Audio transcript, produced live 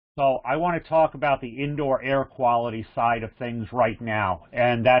So I want to talk about the indoor air quality side of things right now,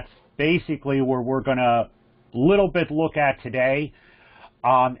 and that's basically where we're going to little bit look at today.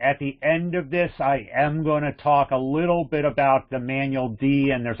 At the end of this, I am going to talk a little bit about the Manual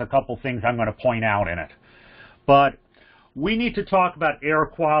D, and there's a couple things I'm going to point out in it. But we need to talk about air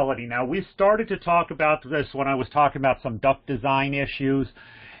quality. Now, we started to talk about this when I was talking about some duct design issues,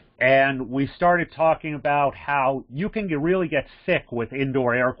 and we started talking about how you can really get sick with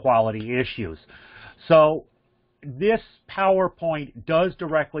indoor air quality issues. So this PowerPoint does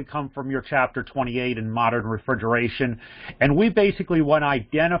directly come from your Chapter 28 in Modern Refrigeration, and we basically want to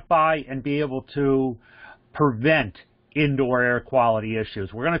identify and be able to prevent indoor air quality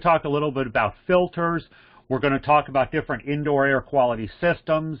issues. We're going to talk a little bit about filters. We're going to talk about different indoor air quality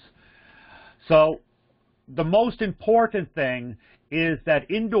systems. So the most important thing is that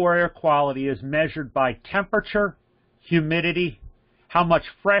indoor air quality is measured by temperature, humidity, how much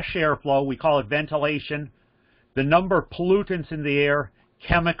fresh airflow, we call it ventilation, the number of pollutants in the air,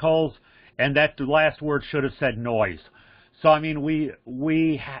 chemicals, and that last word should have said noise. So, I mean,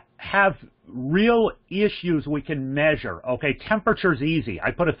 we have real issues we can measure. Okay, temperature's easy.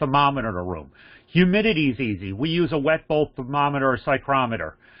 I put a thermometer in a room. Humidity's easy. We use a wet bulb thermometer or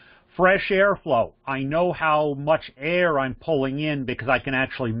psychrometer. Fresh airflow. I know how much air I'm pulling in because I can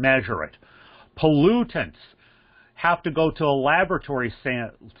actually measure it. Pollutants. Have to go to a laboratory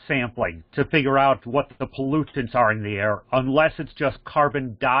sampling to figure out what the pollutants are in the air, unless it's just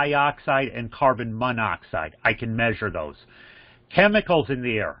carbon dioxide and carbon monoxide. I can measure those. Chemicals in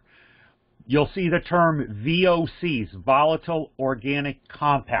the air. You'll see the term VOCs, volatile organic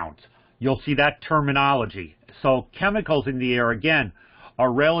compounds. You'll see that terminology. So chemicals in the air, again,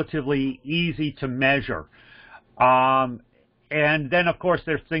 are relatively easy to measure. And then, of course,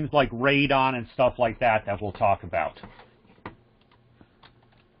 there's things like radon and stuff like that that we'll talk about.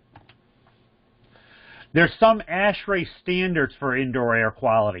 There's some ASHRAE standards for indoor air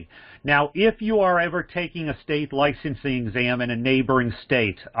quality. Now, if you are ever taking a state licensing exam in a neighboring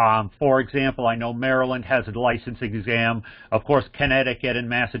state, for example, I know Maryland has a licensing exam. Of course, Connecticut and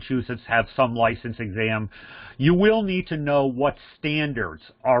Massachusetts have some license exam. You will need to know what standards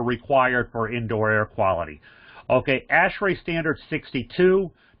are required for indoor air quality. Okay, ASHRAE Standard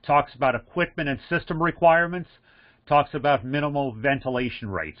 62 talks about equipment and system requirements, talks about minimal ventilation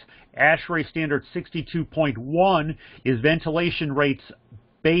rates. ASHRAE Standard 62.1 is ventilation rates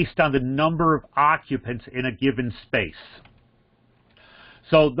based on the number of occupants in a given space.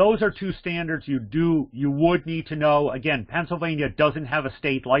 So those are two standards you would need to know. Again, Pennsylvania doesn't have a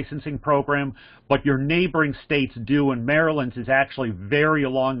state licensing program, but your neighboring states do, and Maryland's is actually very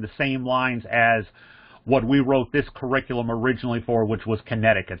along the same lines as what we wrote this curriculum originally for, which was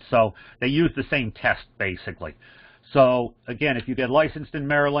Connecticut. So they use the same test, basically. So, again, if you get licensed in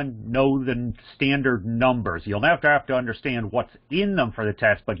Maryland, know the standard numbers. You'll never have to understand what's in them for the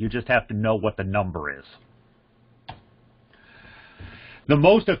test, but you just have to know what the number is. The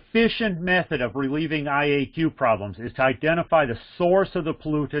most efficient method of relieving IAQ problems is to identify the source of the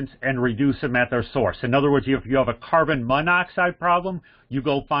pollutants and reduce them at their source. In other words, if you have a carbon monoxide problem, you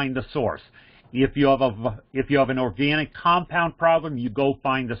go find the source. If you have an organic compound problem, you go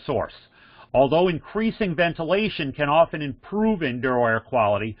find the source. Although increasing ventilation can often improve indoor air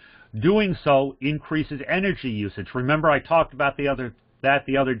quality, doing so increases energy usage. Remember, I talked about that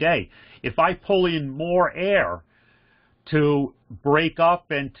the other day. If I pull in more air to break up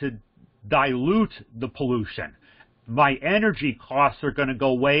and to dilute the pollution, my energy costs are going to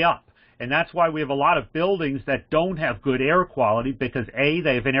go way up. And that's why we have a lot of buildings that don't have good air quality, because A,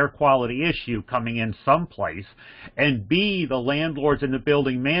 they have an air quality issue coming in someplace, and B, the landlords and the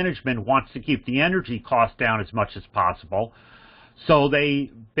building management wants to keep the energy costs down as much as possible, so they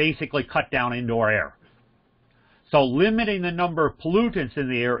basically cut down indoor air. So limiting the number of pollutants in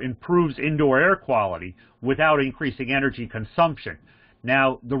the air improves indoor air quality without increasing energy consumption.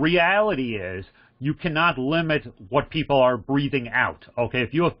 Now, the reality is, you cannot limit what people are breathing out. Okay,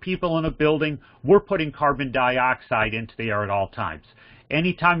 if you have people in a building, we're putting carbon dioxide into the air at all times.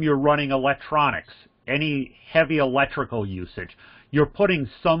 Anytime you're running electronics, any heavy electrical usage, you're putting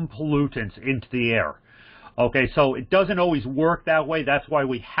some pollutants into the air. Okay, so it doesn't always work that way. That's why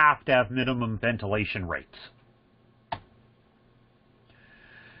we have to have minimum ventilation rates.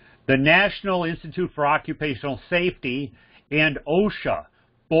 The National Institute for Occupational Safety and OSHA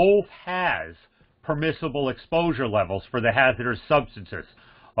both has permissible exposure levels for the hazardous substances.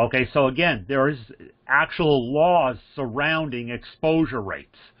 Okay, so again, there is actual laws surrounding exposure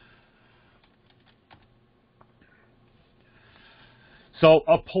rates. So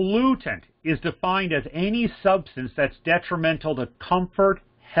a pollutant is defined as any substance that's detrimental to comfort,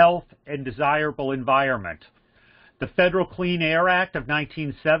 health and desirable environment. The Federal Clean Air Act of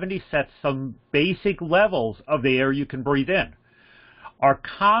 1970 sets some basic levels of the air you can breathe in. Our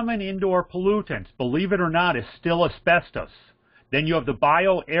common indoor pollutants, believe it or not, is still asbestos. Then you have the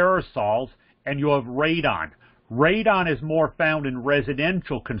bioaerosols, and you have radon. Radon is more found in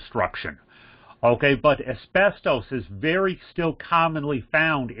residential construction. Okay, but asbestos is very still commonly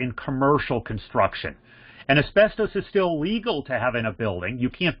found in commercial construction. And asbestos is still legal to have in a building. You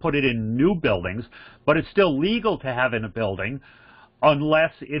can't put it in new buildings, but it's still legal to have in a building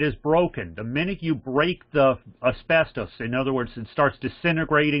unless it is broken. The minute you break the asbestos, in other words, it starts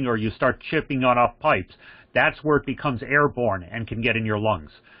disintegrating or you start chipping on off pipes, that's where it becomes airborne and can get in your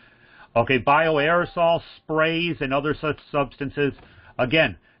lungs. Okay, bioaerosol sprays and other such substances,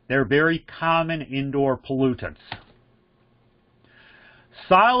 again, they're very common indoor pollutants.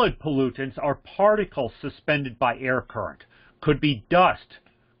 Solid pollutants are particles suspended by air current. Could be dust,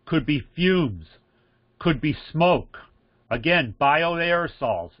 could be fumes, could be smoke. Again,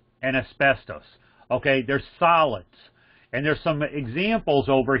 bioaerosols and asbestos. Okay, they're solids. And there's some examples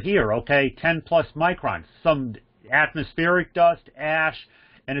over here, okay, 10 plus microns, some atmospheric dust, ash,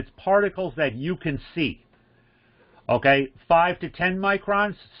 and it's particles that you can see. Okay, 5 to 10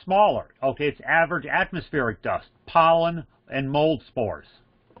 microns, smaller. Okay, it's average atmospheric dust, pollen, and mold spores.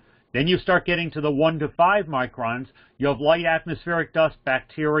 Then you start getting to the 1 to 5 microns, you have light atmospheric dust,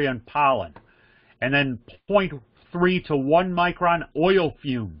 bacteria, and pollen. And then 0.3 to 1 micron, oil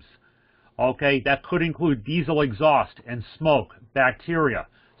fumes. Okay, that could include diesel exhaust and smoke, bacteria,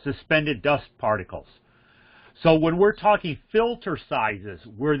 suspended dust particles. So when we're talking filter sizes,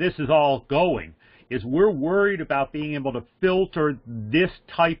 where this is all going, is we're worried about being able to filter this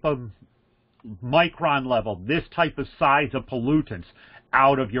type of micron level, this type of size of pollutants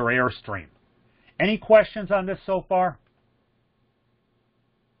out of your airstream. Any questions on this so far?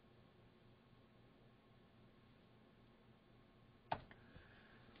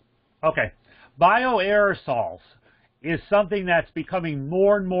 Okay, bioaerosols is something that's becoming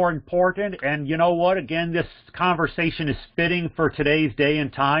more and more important, and you know what, again, this conversation is fitting for today's day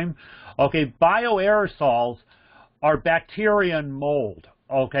and time. Okay, bioaerosols are bacteria and mold,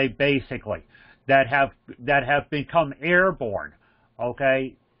 okay, basically, that have become airborne,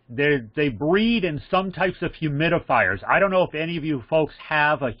 okay. They breed in some types of humidifiers. I don't know if any of you folks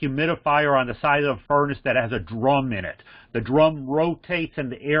have a humidifier on the side of the furnace that has a drum in it. The drum rotates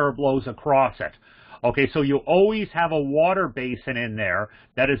and the air blows across it. Okay, so you always have a water basin in there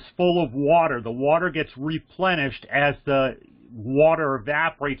that is full of water. The water gets replenished as the water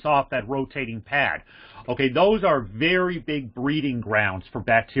evaporates off that rotating pad. Okay, those are very big breeding grounds for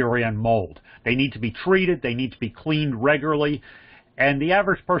bacteria and mold. They need to be treated, they need to be cleaned regularly, and the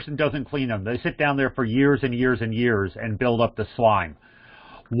average person doesn't clean them. They sit down there for years and years and years and build up the slime.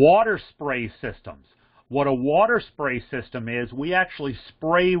 Water spray systems. What a water spray system is, we actually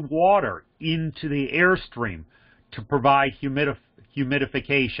spray water into the airstream to provide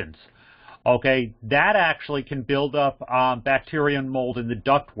humidifications. Okay, that actually can build up bacteria and mold in the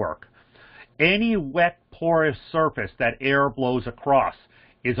ductwork. Any wet, porous surface that air blows across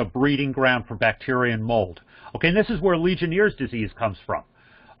is a breeding ground for bacteria and mold. Okay, and this is where Legionnaire's disease comes from.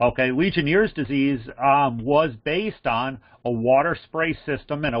 Okay, Legionnaire's disease was based on a water spray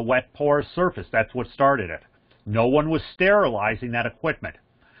system and a wet, porous surface. That's what started it. No one was sterilizing that equipment.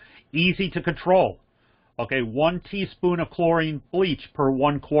 Easy to control. Okay, 1 teaspoon of chlorine bleach per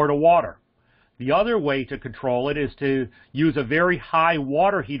 1 quart of water. The other way to control it is to use a very high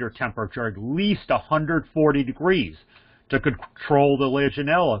water heater temperature, at least 140 degrees, to control the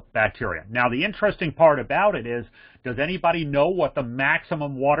Legionella bacteria. Now, the interesting part about it is, does anybody know what the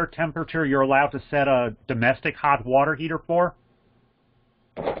maximum water temperature you're allowed to set a domestic hot water heater for?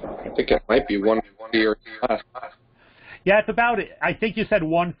 I think it might be 150 or less. Yeah, it's about, I think you said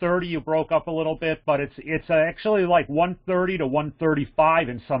 130, you broke up a little bit, but it's actually like 130 to 135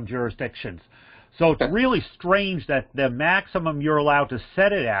 in some jurisdictions. So it's really strange that the maximum you're allowed to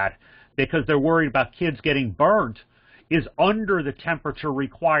set it at, because they're worried about kids getting burnt, is under the temperature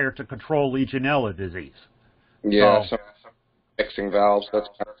required to control Legionella disease. Yeah, so, some mixing valves, that's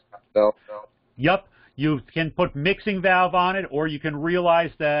kind of Yep, you can put mixing valve on it, or you can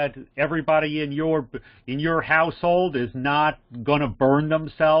realize that everybody in your household is not going to burn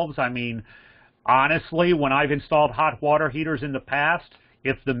themselves. I mean, honestly, when I've installed hot water heaters in the past,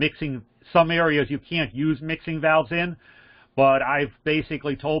 if the mixing, some areas you can't use mixing valves in, but I've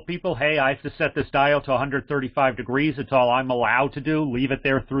basically told people, hey, I have to set this dial to 135 degrees. It's all I'm allowed to do. Leave it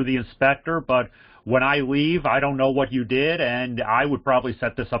there through the inspector. But when I leave, I don't know what you did, and I would probably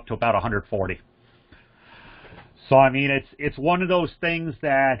set this up to about 140. So, I mean, it's one of those things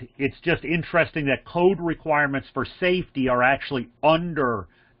that it's just interesting that code requirements for safety are actually under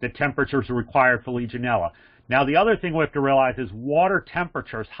the temperatures required for Legionella. Now, the other thing we have to realize is water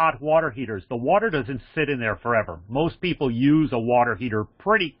temperatures, hot water heaters, the water doesn't sit in there forever. Most people use a water heater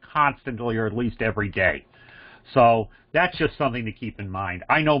pretty constantly, or at least every day. So that's just something to keep in mind.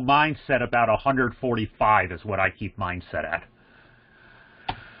 I know mine set about 145 is what I keep mine set at.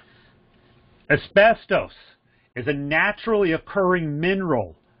 Asbestos is a naturally occurring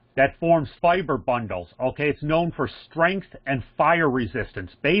mineral that forms fiber bundles. Okay, it's known for strength and fire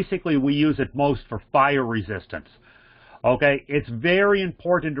resistance. Basically, we use it most for fire resistance. Okay, it's very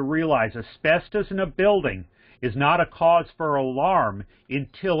important to realize asbestos in a building is not a cause for alarm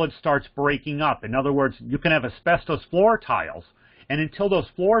until it starts breaking up. In other words, you can have asbestos floor tiles, and until those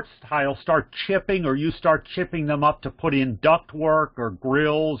floor tiles start chipping, or you start chipping them up to put in ductwork or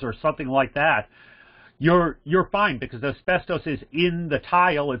grills or something like that, you're fine, because asbestos is in the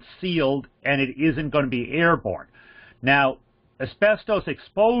tile, it's sealed, and it isn't going to be airborne. Now, asbestos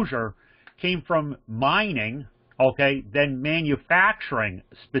exposure came from mining, okay, then manufacturing,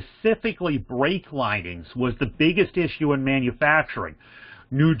 specifically brake linings, was the biggest issue in manufacturing.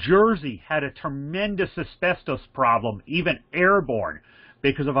 New Jersey had a tremendous asbestos problem, even airborne,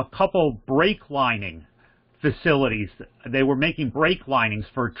 because of a couple brake lining facilities. They were making brake linings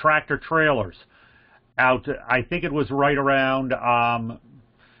for tractor trailers out, I think it was right around,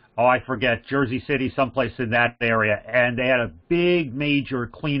 I forget, Jersey City, someplace in that area, and they had a big major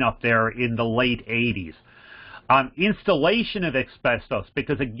cleanup there in the late 80s. Installation of asbestos,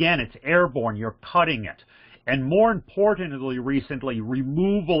 because again, it's airborne, you're cutting it. And more importantly, recently,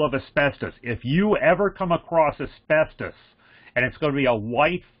 removal of asbestos. If you ever come across asbestos, and it's going to be a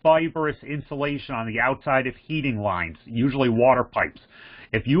white fibrous insulation on the outside of heating lines, usually water pipes.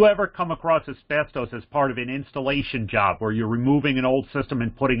 If you ever come across asbestos as part of an installation job where you're removing an old system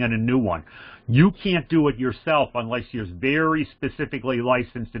and putting in a new one, you can't do it yourself unless you're very specifically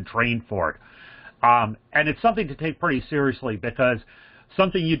licensed and trained for it. And it's something to take pretty seriously, because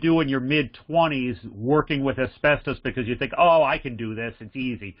something you do in your mid-20s working with asbestos because you think, oh, I can do this, it's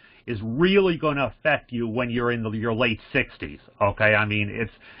easy, is really going to affect you when you're in your late 60s, okay? I mean,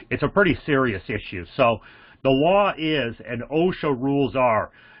 it's a pretty serious issue. So the law is, and OSHA rules are,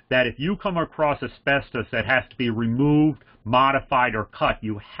 that if you come across asbestos that has to be removed, modified, or cut,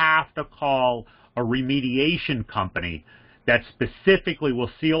 you have to call a remediation company that specifically will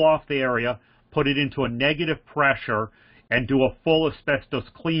seal off the area, put it into a negative pressure, and do a full asbestos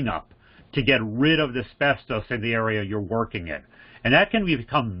cleanup to get rid of the asbestos in the area you're working in. And that can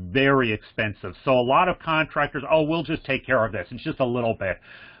become very expensive. So a lot of contractors, oh, we'll just take care of this. It's just a little bit.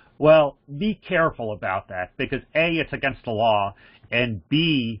 Well, be careful about that, because A, it's against the law, and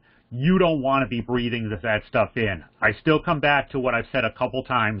B, you don't want to be breathing that stuff in. I still come back to what I've said a couple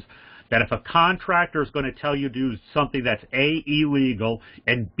times, that if a contractor is going to tell you to do something that's A, illegal,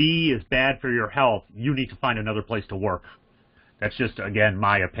 and B, is bad for your health, you need to find another place to work. That's just, again,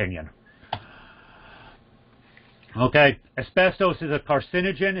 my opinion. Okay, asbestos is a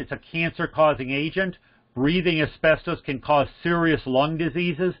carcinogen. It's a cancer-causing agent. Breathing asbestos can cause serious lung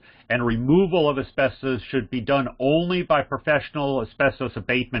diseases, and removal of asbestos should be done only by professional asbestos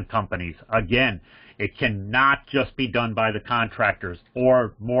abatement companies. Again, it cannot just be done by the contractors,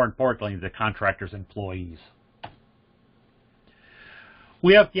 or more importantly, the contractor's employees.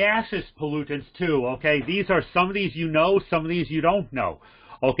 We have gaseous pollutants too, okay? These are, some of these you know, some of these you don't know.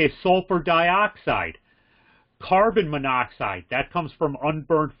 Okay, sulfur dioxide. Carbon monoxide, that comes from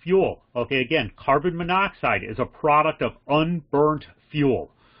unburnt fuel. Okay, again, carbon monoxide is a product of unburnt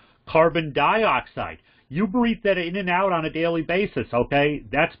fuel. Carbon dioxide, you breathe that in and out on a daily basis, okay?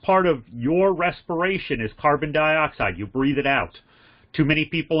 That's part of your respiration, is carbon dioxide. You breathe it out. Too many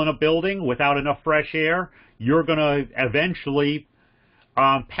people in a building without enough fresh air, you're going to eventually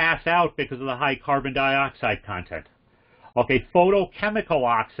pass out because of the high carbon dioxide content. Okay, photochemical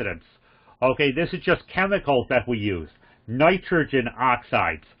oxidants. Okay, this is just chemicals that we use. Nitrogen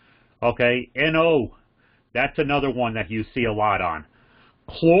oxides. Okay, NO. That's another one that you see a lot on.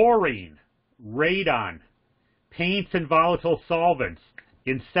 Chlorine, radon, paints and volatile solvents,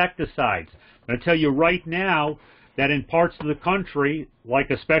 insecticides. I'm going to tell you right now that in parts of the country, like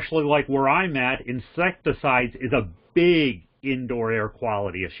especially like where I'm at, insecticides is a big indoor air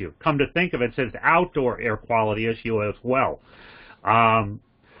quality issue. Come to think of it, it's an outdoor air quality issue as well.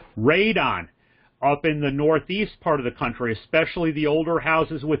 Radon, up in the northeast part of the country, especially the older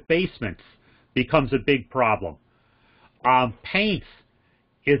houses with basements, becomes a big problem. Paints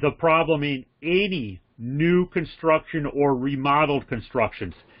is a problem in any new construction or remodeled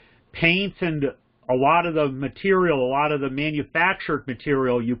constructions. Paints and a lot of the material, a lot of the manufactured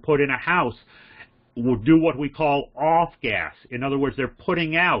material you put in a house will do what we call off gas. In other words, they're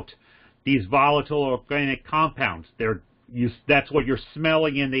putting out these volatile organic compounds. That's what you're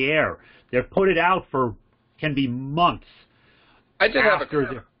smelling in the air. They're put it out for, can be months. I did have a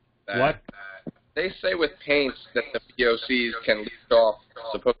question. What? They say with paints that the VOCs can leak off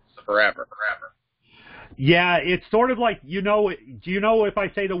supposedly forever. Yeah, it's sort of like, do you know if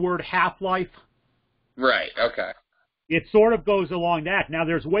I say the word half-life? Right, okay. It sort of goes along that. Now,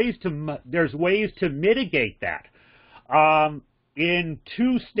 there's ways to mitigate that. In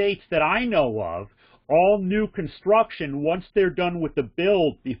 2 states that I know of, all new construction, once they're done with the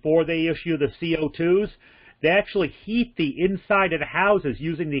build, before they issue the CO2s, they actually heat the inside of the houses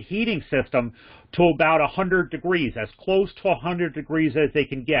using the heating system to about 100 degrees, as close to 100 degrees as they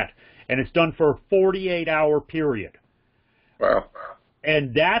can get. And it's done for a 48-hour period. Wow.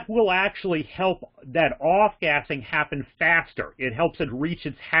 And that will actually help that off-gassing happen faster. It helps it reach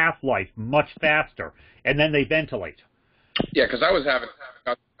its half-life much faster. And then they ventilate. Yeah, because I was having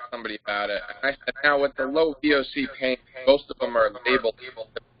somebody about it. And I said, now with the low VOC paint, most of them are labeled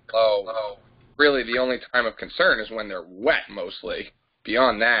low. Really, the only time of concern is when they're wet, mostly.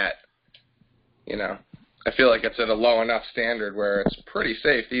 Beyond that, I feel like it's at a low enough standard where it's pretty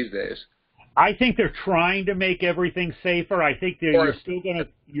safe these days. I think they're trying to make everything safer. I think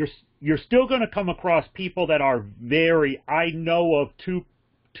you're still gonna come across people that are I know of two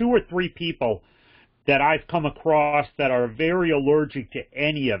or three people that I've come across that are very allergic to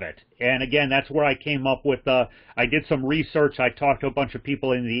any of it. And again, that's where I came up with I did some research. I talked to a bunch of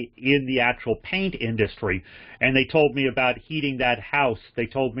people in the actual paint industry, and they told me about heating that house. They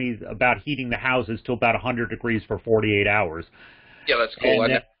told me about heating the houses to about 100 degrees for 48 hours. Yeah, that's cool.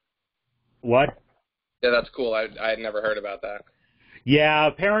 What? Yeah, that's cool. I had never heard about that. Yeah,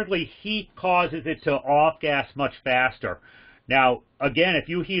 apparently heat causes it to off-gas much faster. Now, again, if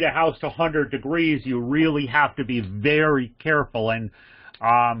you heat a house to 100 degrees, you really have to be very careful. And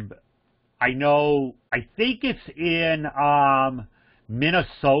I think it's in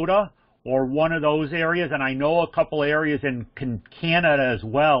Minnesota or one of those areas, and I know a couple areas in Canada as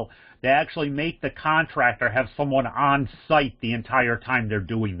well. They actually make the contractor have someone on site the entire time they're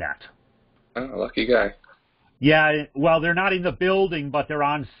doing that. Oh, lucky guy. Yeah, well, they're not in the building, but they're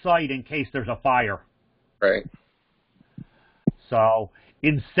on site in case there's a fire. Right. So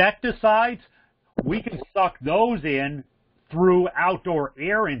insecticides, we can suck those in through outdoor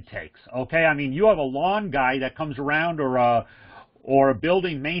air intakes. Okay, I mean, you have a lawn guy that comes around, or a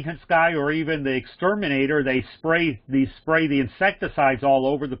building maintenance guy, or even the exterminator. They spray the insecticides all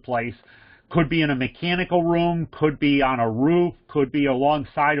over the place. Could be in a mechanical room, could be on a roof, could be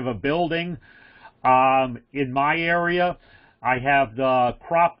alongside of a building. In my area, I have the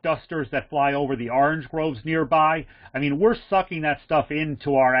crop dusters that fly over the orange groves nearby. I mean, we're sucking that stuff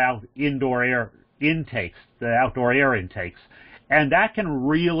into our indoor air intakes, the outdoor air intakes, and that can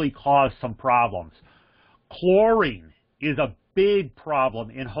really cause some problems. Chlorine is a big problem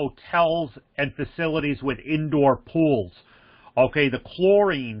in hotels and facilities with indoor pools. Okay, the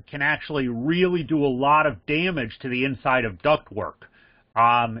chlorine can actually really do a lot of damage to the inside of ductwork.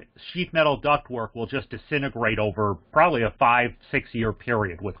 Sheet metal ductwork will just disintegrate over probably a 5-6 year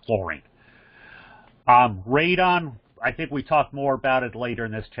period with chlorine. Radon, I think we talk more about it later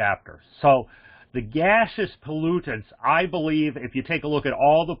in this chapter. So the gaseous pollutants, I believe, if you take a look at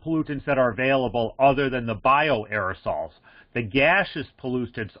all the pollutants that are available other than the bioaerosols, the gaseous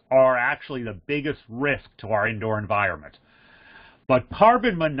pollutants are actually the biggest risk to our indoor environment. But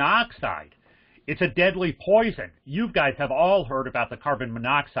carbon monoxide, it's a deadly poison. You guys have all heard about the carbon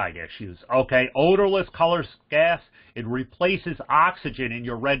monoxide issues, okay? Odorless, colorless gas, it replaces oxygen in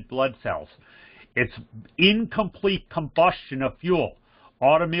your red blood cells. It's incomplete combustion of fuel,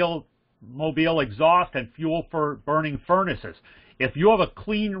 automobile exhaust, and fuel for burning furnaces. If you have a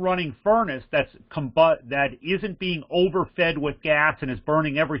clean running furnace that isn't being overfed with gas and is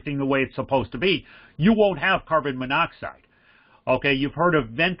burning everything the way it's supposed to be, you won't have carbon monoxide. Okay, you've heard of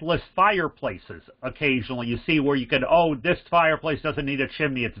ventless fireplaces occasionally. You see where you can, this fireplace doesn't need a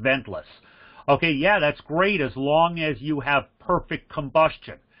chimney, it's ventless. Okay, yeah, that's great as long as you have perfect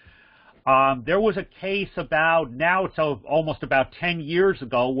combustion. There was a case it's almost about 10 years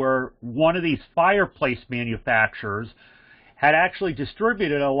ago, where one of these fireplace manufacturers had actually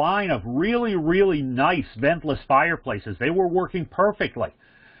distributed a line of really, really nice ventless fireplaces. They were working perfectly.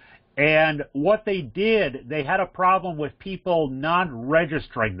 And what they did, they had a problem with people not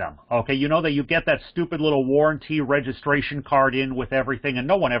registering them. Okay, you know that you get that stupid little warranty registration card in with everything, and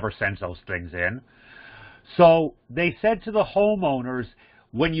no one ever sends those things in. So they said to the homeowners,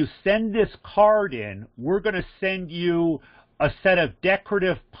 when you send this card in, we're going to send you a set of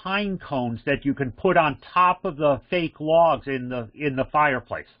decorative pine cones that you can put on top of the fake logs in the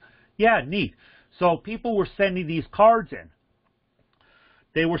fireplace. Yeah, neat. So people were sending these cards in.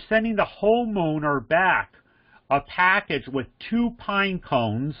 They were sending the homeowner back a package with 2 pine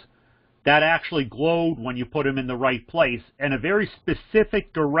cones that actually glowed when you put them in the right place, and a very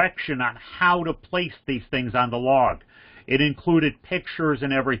specific direction on how to place these things on the log. It included pictures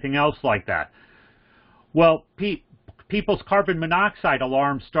and everything else like that. Well, people's carbon monoxide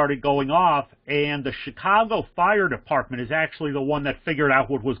alarms started going off, and the Chicago Fire Department is actually the one that figured out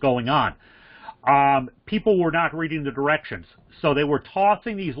what was going on. People were not reading the directions, so they were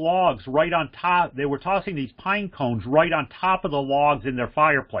tossing these logs right on top. They were tossing these pine cones right on top of the logs in their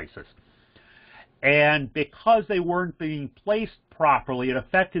fireplaces. And because they weren't being placed properly, it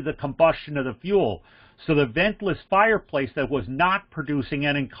affected the combustion of the fuel. So the ventless fireplace that was not producing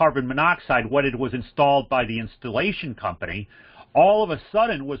any carbon monoxide when it was installed by the installation company, all of a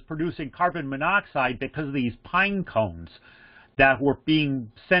sudden was producing carbon monoxide because of these pine cones that were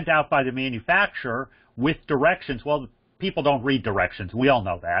being sent out by the manufacturer with directions. Well, people don't read directions. We all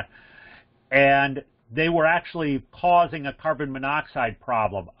know that. And they were actually causing a carbon monoxide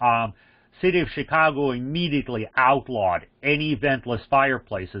problem. City of Chicago immediately outlawed any ventless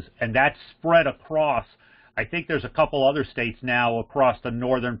fireplaces, and that spread across. I think there's a couple other states now across the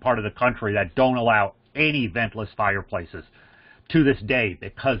northern part of the country that don't allow any ventless fireplaces to this day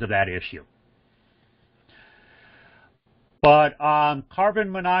because of that issue. But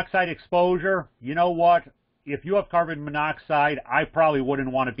carbon monoxide exposure, you know what? If you have carbon monoxide, I probably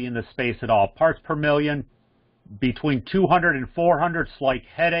wouldn't want to be in this space at all. Parts per million, between 200 and 400, slight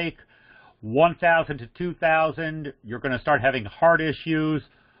headache. 1,000 to 2,000, you're going to start having heart issues.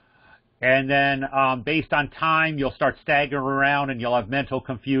 And then based on time, you'll start staggering around and you'll have mental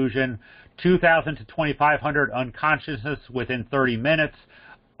confusion. 2,000 to 2,500, unconsciousness within 30 minutes.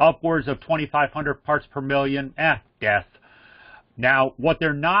 Upwards of 2,500 parts per million, death. Now, what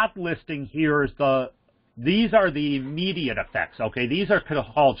they're not listing here is these are the immediate effects, okay? These are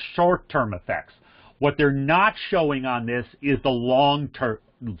called short-term effects. What they're not showing on this is the long-term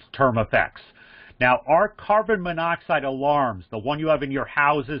effects. Now, our carbon monoxide alarms, the one you have in your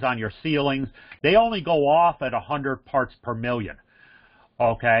houses, on your ceilings, they only go off at 100 parts per million.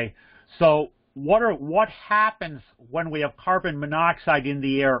 Okay? So what happens when we have carbon monoxide in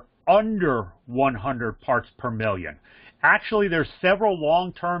the air under 100 parts per million? Actually, there's several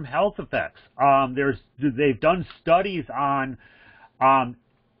long-term health effects. They've done studies on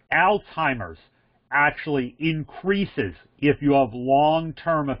Alzheimer's actually increases if you have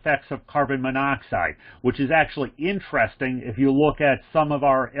long-term effects of carbon monoxide, which is actually interesting. If you look at some of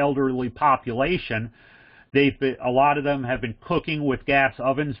our elderly population, a lot of them have been cooking with gas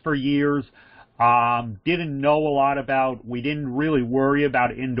ovens for years, didn't know a lot about, we didn't really worry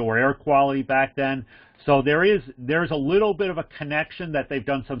about indoor air quality back then. So there's a little bit of a connection that they've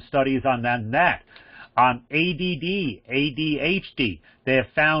done some studies on that. ADD, ADHD, they have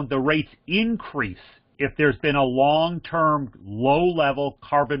found the rates increase if there's been a long-term low-level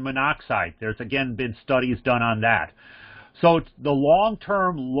carbon monoxide. There's, again, been studies done on that. So the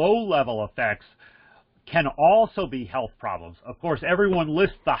long-term low-level effects can also be health problems. Of course, everyone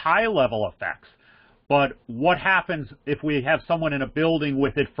lists the high-level effects, but what happens if we have someone in a building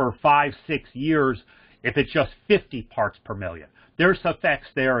with it for 5-6 years if it's just 50 parts per million? There's effects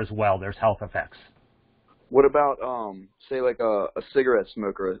there as well. There's health effects. What about, say, like a cigarette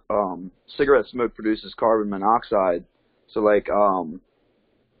smoker? Cigarette smoke produces carbon monoxide. So, like,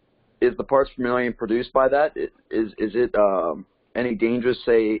 is the parts per million produced by that? Is it any dangerous,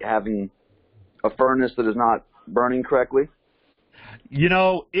 say, having a furnace that is not burning correctly? You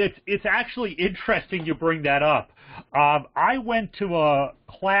know, it's actually interesting you bring that up. I went to a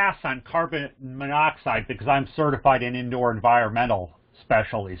class on carbon monoxide because I'm certified in indoor environmental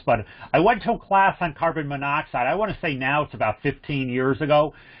specialties, but I went to a class on carbon monoxide. I want to say now it's about 15 years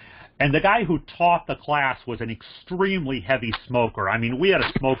ago, and the guy who taught the class was an extremely heavy smoker. I mean, we had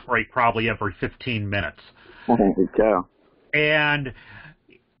a smoke break probably every 15 minutes. Okay. And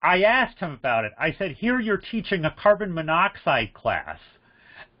I asked him about it. I said, here you're teaching a carbon monoxide class,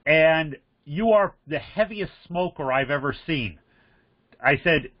 and you are the heaviest smoker I've ever seen. I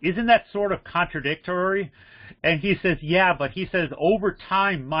said, isn't that sort of contradictory? And he says, yeah, but he says, over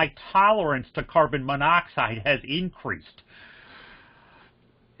time, my tolerance to carbon monoxide has increased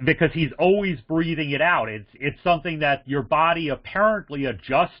because he's always breathing it out. It's something that your body apparently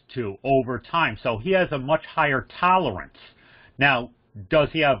adjusts to over time. So he has a much higher tolerance. Now, does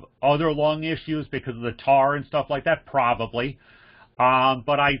he have other lung issues because of the tar and stuff like that? Probably.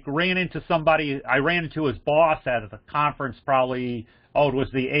 But I ran into his boss at the conference probably, it was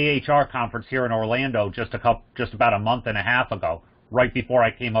the AHR conference here in Orlando just about a month and a half ago, right before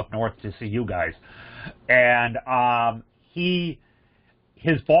I came up north to see you guys. And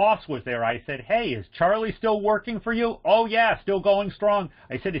his boss was there. I said, hey, is Charlie still working for you? Oh, yeah, still going strong.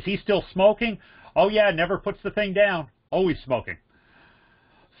 I said, is he still smoking? Oh, yeah, never puts the thing down. Always smoking.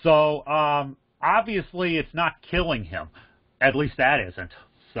 So, obviously, it's not killing him. At least that isn't.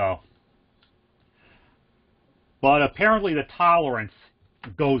 So, but apparently the tolerance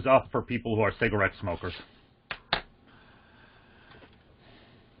goes up for people who are cigarette smokers.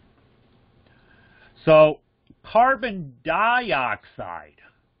 So, carbon dioxide,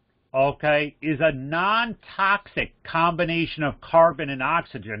 okay, is a non-toxic combination of carbon and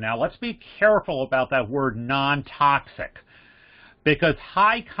oxygen. Now, let's be careful about that word non-toxic, because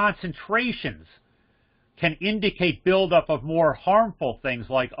high concentrations can indicate buildup of more harmful things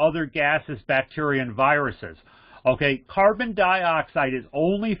like other gases, bacteria, and viruses. Okay, carbon dioxide is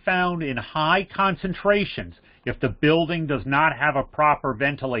only found in high concentrations if the building does not have a proper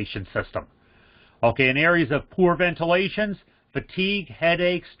ventilation system. Okay, in areas of poor ventilations, fatigue,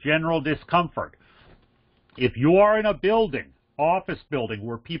 headaches, general discomfort. If you are in a building, office building,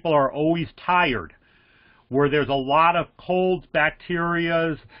 where people are always tired, where there's a lot of colds,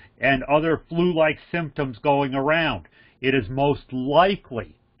 bacteria, and other flu-like symptoms going around, it is most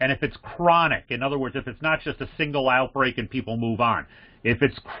likely, and if it's chronic, in other words, if it's not just a single outbreak and people move on, if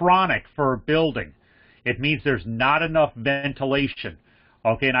it's chronic for a building, it means there's not enough ventilation.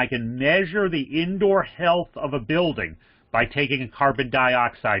 Okay, and I can measure the indoor health of a building by taking a carbon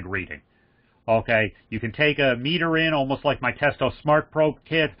dioxide reading. Okay, you can take a meter in, almost like my Testo Smart Probe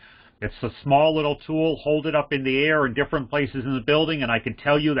kit. It's a small little tool, hold it up in the air in different places in the building, and I can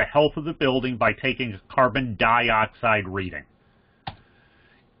tell you the health of the building by taking a carbon dioxide reading.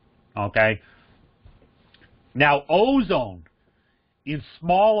 Okay? Now, ozone in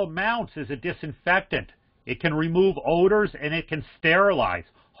small amounts is a disinfectant. It can remove odors and it can sterilize.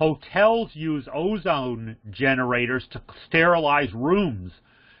 Hotels use ozone generators to sterilize rooms.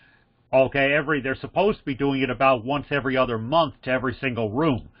 Okay, they're supposed to be doing it about once every other month to every single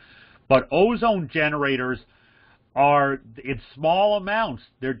room. But ozone generators are in small amounts.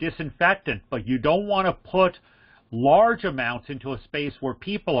 They're disinfectant, but you don't want to put large amounts into a space where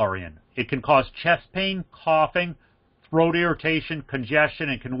people are in. It can cause chest pain, coughing, throat irritation, congestion,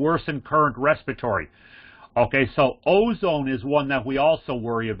 and can worsen current respiratory. Okay, so ozone is one that we also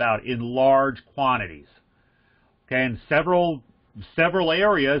worry about in large quantities. Okay, in several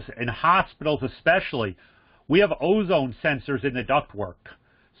areas, in hospitals especially, we have ozone sensors in the ductwork.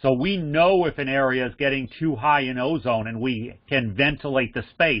 So we know if an area is getting too high in ozone, and we can ventilate the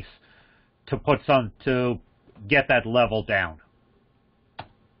space to get that level down.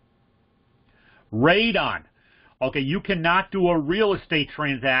 Radon. Okay, you cannot do a real estate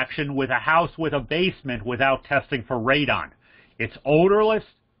transaction with a house with a basement without testing for radon. It's odorless,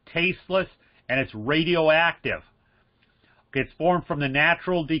 tasteless, and it's radioactive. Okay, it's formed from the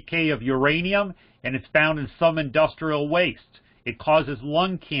natural decay of uranium, and it's found in some industrial waste. It causes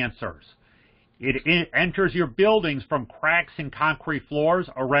lung cancers. It enters your buildings from cracks in concrete floors,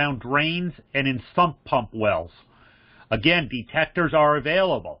 around drains, and in sump pump wells. Again, detectors are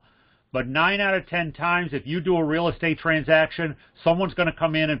available. But 9 out of 10 times, if you do a real estate transaction, someone's going to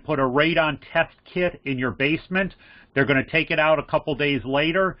come in and put a radon test kit in your basement. They're going to take it out a couple days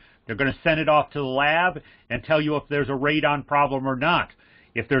later. They're going to send it off to the lab and tell you if there's a radon problem or not.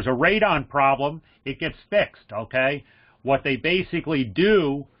 If there's a radon problem, it gets fixed, okay? What they basically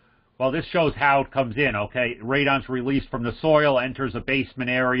do, well, this shows how it comes in, okay? Radon's released from the soil, enters a basement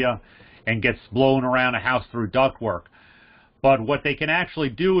area, and gets blown around a house through ductwork. But what they can actually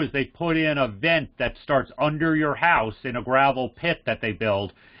do is they put in a vent that starts under your house in a gravel pit that they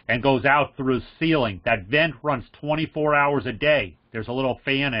build and goes out through the ceiling. That vent runs 24 hours a day. There's a little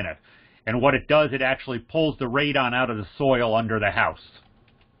fan in it. And what it does, it actually pulls the radon out of the soil under the house.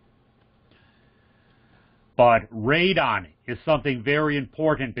 But radon is something very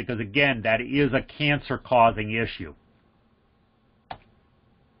important because, again, that is a cancer-causing issue.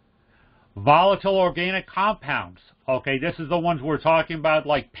 Volatile organic compounds. Okay, this is the ones we're talking about,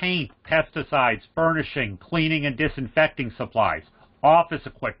 like paint, pesticides, furnishing, cleaning and disinfecting supplies, office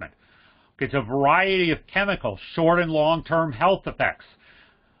equipment. It's a variety of chemicals, short and long-term health effects.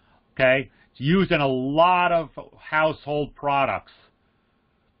 Okay, it's used in a lot of household products.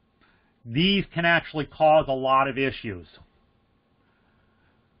 These can actually cause a lot of issues.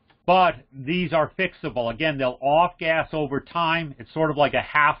 but these are fixable. Again, they'll off-gas over time. It's sort of like a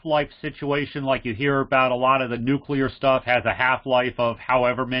half-life situation, like you hear about a lot of the nuclear stuff has a half-life of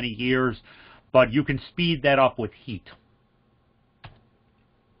however many years, but you can speed that up with heat.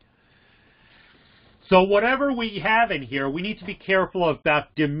 So whatever we have in here, we need to be careful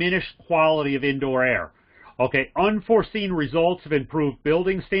about diminished quality of indoor air. Okay, unforeseen results of improved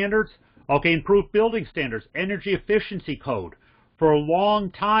building standards. Okay, improved building standards, energy efficiency code. For a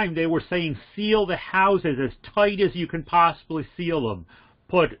long time, they were saying seal the houses as tight as you can possibly seal them.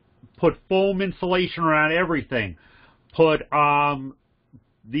 Put foam insulation around everything. Put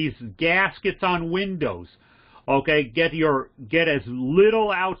these gaskets on windows. Okay, get as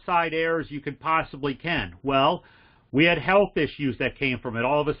little outside air as you can possibly can. Well, we had health issues that came from it.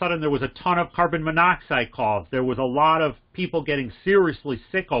 All of a sudden, there was a ton of carbon monoxide calls. There was a lot of people getting seriously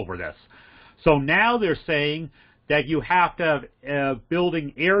sick over this. So now they're saying that you have to have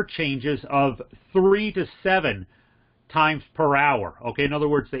building air changes of 3 to 7 times per hour. Okay, in other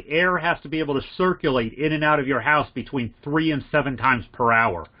words, the air has to be able to circulate in and out of your house between 3 and 7 times per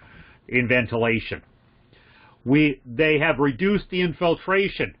hour in ventilation. They have reduced the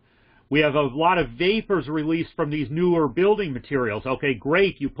infiltration. We have a lot of vapors released from these newer building materials. Okay,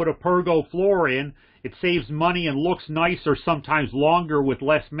 great, you put a pergo floor in, it saves money and looks nicer, sometimes longer with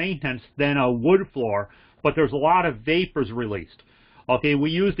less maintenance than a wood floor, but there's a lot of vapors released. Okay, we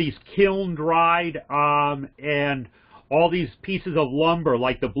use these kiln-dried and all these pieces of lumber,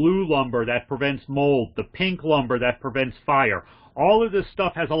 like the blue lumber that prevents mold, the pink lumber that prevents fire. All of this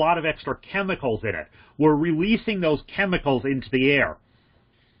stuff has a lot of extra chemicals in it. We're releasing those chemicals into the air.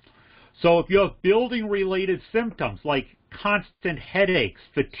 So if you have building-related symptoms like constant headaches,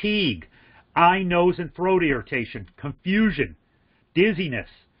 fatigue, eye, nose, and throat irritation, confusion, dizziness,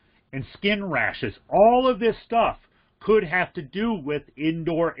 and skin rashes, all of this stuff could have to do with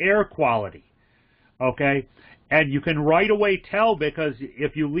indoor air quality. Okay? And you can right away tell, because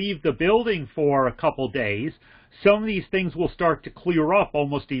if you leave the building for a couple days, some of these things will start to clear up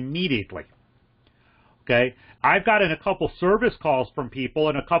almost immediately. Okay, I've gotten a couple service calls from people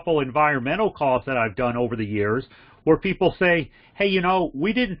and a couple environmental calls that I've done over the years where people say, hey, you know,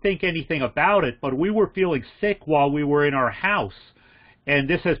 we didn't think anything about it, but we were feeling sick while we were in our house, and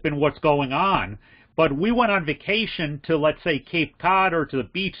this has been what's going on. But we went on vacation to, let's say, Cape Cod or to the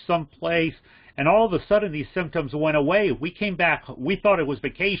beach someplace, and all of a sudden these symptoms went away. We came back, we thought it was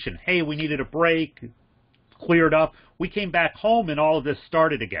vacation. Hey, we needed a break, cleared up. We came back home and all of this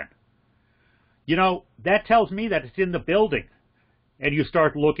started again. You know, that tells me that it's in the building, and you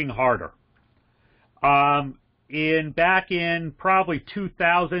start looking harder. Back in probably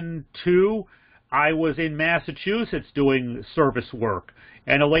 2002, I was in Massachusetts doing service work,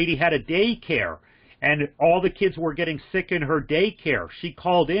 and a lady had a daycare, and all the kids were getting sick in her daycare. She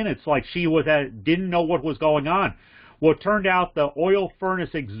called in. It's like she didn't know what was going on. Well, it turned out the oil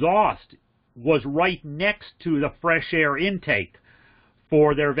furnace exhaust was right next to the fresh air intake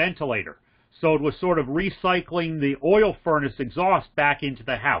for their ventilator. So it was sort of recycling the oil furnace exhaust back into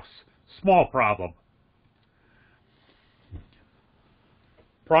the house. Small problem.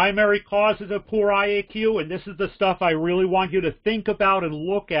 Primary causes of poor IAQ, and this is the stuff I really want you to think about and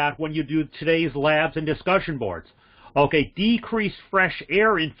look at when you do today's labs and discussion boards. Okay, decreased fresh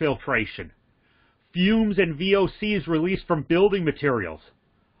air infiltration, fumes and VOCs released from building materials,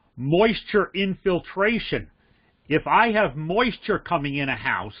 moisture infiltration. If I have moisture coming in a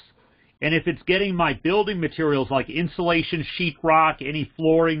house, and if it's getting my building materials like insulation, sheetrock, any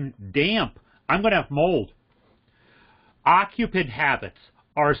flooring damp, I'm going to have mold. Occupant habits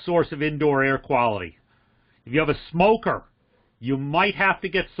are a source of indoor air quality. If you have a smoker, you might have to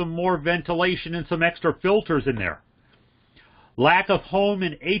get some more ventilation and some extra filters in there. Lack of home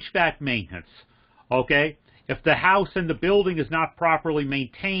and HVAC maintenance. Okay? If the house and the building is not properly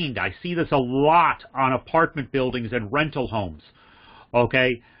maintained, I see this a lot on apartment buildings and rental homes.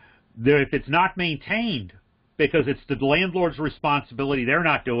 Okay? If it's not maintained, because it's the landlord's responsibility, they're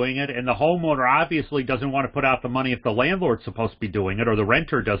not doing it, and the homeowner obviously doesn't want to put out the money if the landlord's supposed to be doing it, or the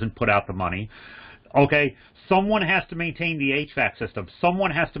renter doesn't put out the money. Okay, someone has to maintain the HVAC system.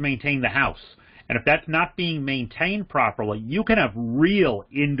 Someone has to maintain the house. And if that's not being maintained properly, you can have real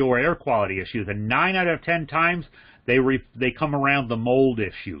indoor air quality issues. And 9 out of 10 times, they come around the mold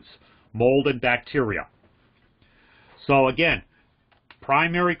issues, mold and bacteria. So again,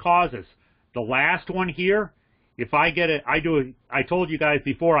 primary causes. The last one here, if I get it, I told you guys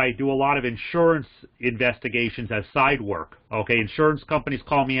before, I do a lot of insurance investigations as side work. Okay, insurance companies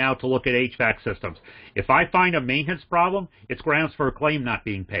call me out to look at HVAC systems. If I find a maintenance problem, it's grounds for a claim not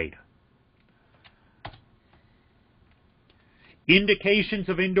being paid. Indications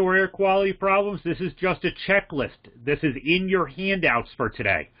of indoor air quality problems, this is just a checklist. This is in your handouts for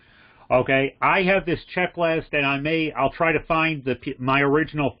today. Okay, I have this checklist, and I'll try to find my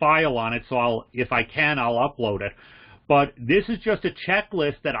original file on it, so if I can, I'll upload it. But this is just a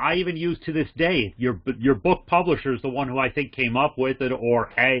checklist that I even use to this day. Your book publisher is the one who I think came up with it, or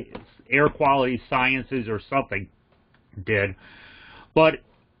Air Quality Sciences or something did. But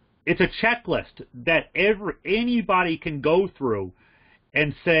it's a checklist that anybody can go through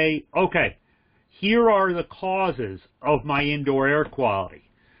and say, okay, here are the causes of my indoor air quality.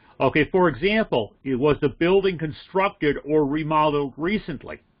 Okay, for example, was the building constructed or remodeled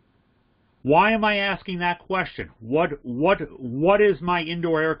recently? Why am I asking that question? What is my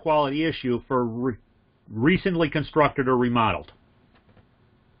indoor air quality issue for recently constructed or remodeled?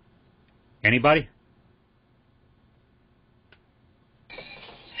 Anybody?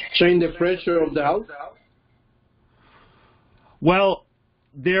 Change the pressure of the house? Well,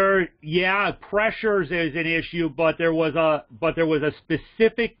 pressures is an issue, but there was a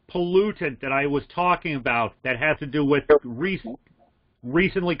specific pollutant that I was talking about that has to do with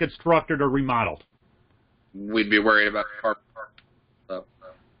recently constructed or remodeled. We'd be worried about carbon.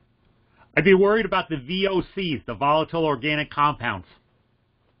 I'd be worried about the VOCs, the volatile organic compounds.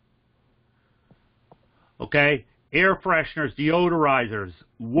 Okay? Air fresheners, deodorizers,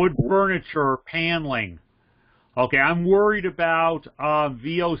 wood furniture, paneling. Okay, I'm worried about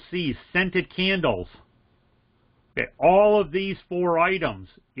VOCs, scented candles. Okay, all of these 4 items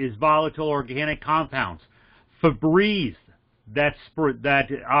is volatile organic compounds. Febreze, that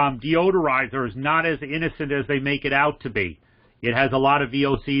deodorizer is not as innocent as they make it out to be. It has a lot of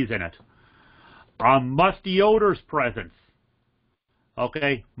VOCs in it. Musty odors presence.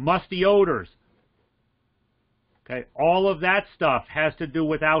 Okay, musty odors. Okay, all of that stuff has to do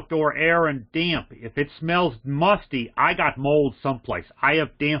with outdoor air and damp. If it smells musty, I got mold someplace. I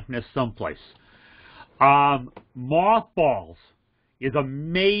have dampness someplace. Mothballs is a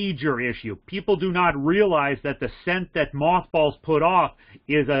major issue. People do not realize that the scent that mothballs put off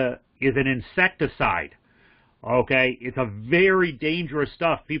is an insecticide. Okay, it's a very dangerous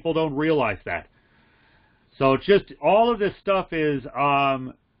stuff. People don't realize that. So it's just all of this stuff is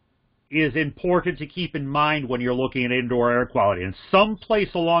important to keep in mind when you're looking at indoor air quality. And someplace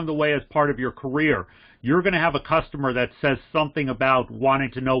along the way as part of your career, you're going to have a customer that says something about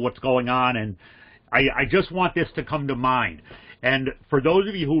wanting to know what's going on, and I just want this to come to mind. And for those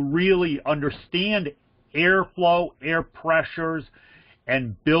of you who really understand airflow, air pressures,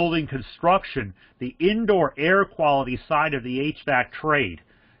 and building construction, the indoor air quality side of the HVAC trade,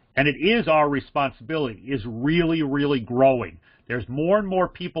 and it is our responsibility, is really, really growing. There's more and more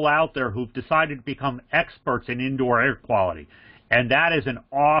people out there who've decided to become experts in indoor air quality. And that is an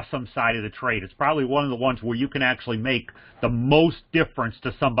awesome side of the trade. It's probably one of the ones where you can actually make the most difference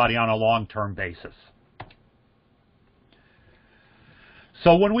to somebody on a long-term basis.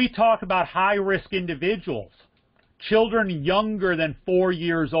 So when we talk about high-risk individuals, children younger than 4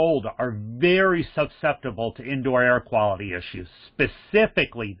 years old are very susceptible to indoor air quality issues,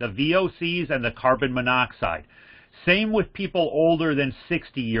 specifically the VOCs and the carbon monoxide. Same with people older than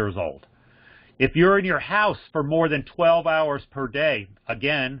 60 years old. If you're in your house for more than 12 hours per day,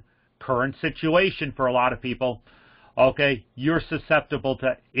 again, current situation for a lot of people, okay, you're susceptible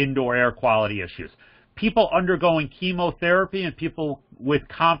to indoor air quality issues. People undergoing chemotherapy and people with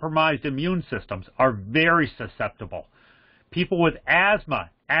compromised immune systems are very susceptible. People with asthma,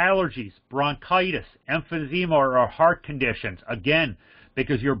 allergies, bronchitis, emphysema, or heart conditions, again,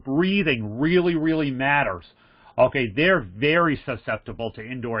 because your breathing really, really matters. Okay, they're very susceptible to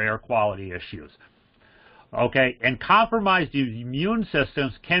indoor air quality issues. Okay, and compromised immune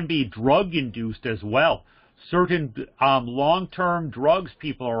systems can be drug-induced as well. Certain long-term drugs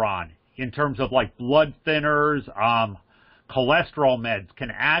people are on, in terms of like blood thinners, cholesterol meds,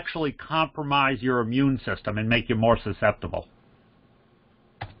 can actually compromise your immune system and make you more susceptible.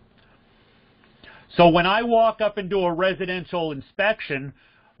 So when I walk up and do a residential inspection,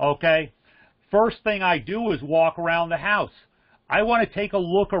 okay, first thing I do is walk around the house. I want to take a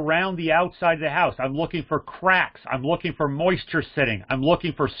look around the outside of the house. I'm looking for cracks. I'm looking for moisture sitting. I'm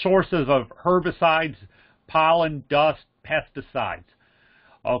looking for sources of herbicides, pollen, dust, pesticides.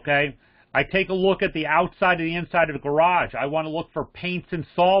 Okay? I take a look at the outside and the inside of the garage. I want to look for paints and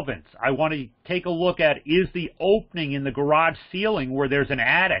solvents. I want to take a look at, is the opening in the garage ceiling where there's an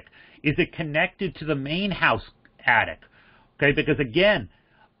attic, is it connected to the main house attic? Okay, because again,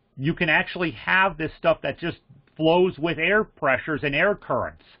 you can actually have this stuff that just flows with air pressures and air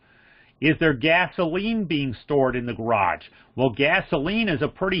currents. Is there gasoline being stored in the garage? Well, gasoline is a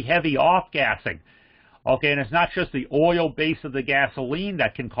pretty heavy off-gassing. Okay, and it's not just the oil base of the gasoline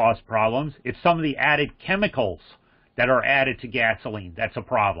that can cause problems. It's some of the added chemicals that are added to gasoline that's a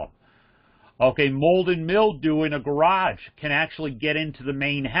problem. Okay, mold and mildew in a garage can actually get into the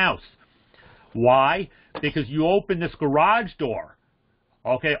main house. Why? Because you open this garage door.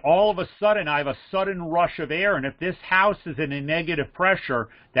 Okay, all of a sudden I have a sudden rush of air, and if this house is in a negative pressure,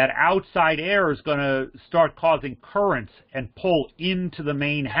 that outside air is going to start causing currents and pull into the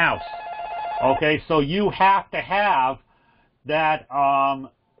main house. Okay, so you have to have that,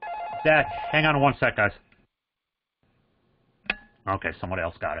 hang on one sec, guys. Okay, someone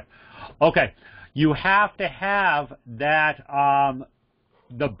else got it. Okay, you have to have that,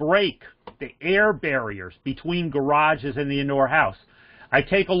 the break, the air barriers between garages and the indoor house. I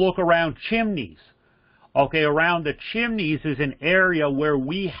take a look around chimneys. Okay, around the chimneys is an area where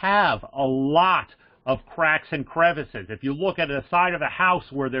we have a lot of cracks and crevices. If you look at the side of the house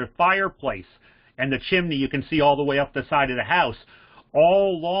where there's fireplace and the chimney, you can see all the way up the side of the house.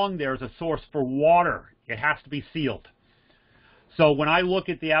 All along there is a source for water. It has to be sealed. So when I look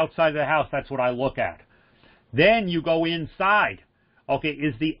at the outside of the house, that's what I look at. Then you go inside. Okay,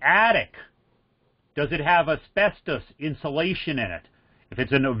 is the attic, does it have asbestos insulation in it? If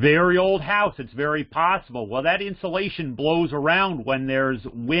it's in a very old house, it's very possible. Well, that insulation blows around when there's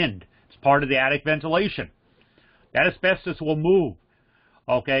wind. It's part of the attic ventilation. That asbestos will move.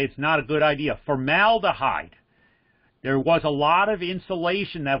 Okay, it's not a good idea. Formaldehyde. There was a lot of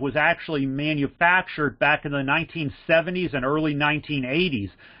insulation that was actually manufactured back in the 1970s and early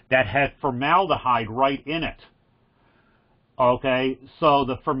 1980s that had formaldehyde right in it. Okay, so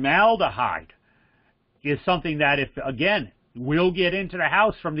the formaldehyde is something that, if again, will get into the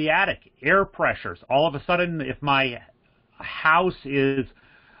house from the attic. Air pressures. All of a sudden, if my house is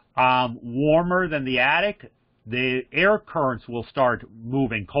warmer than the attic, the air currents will start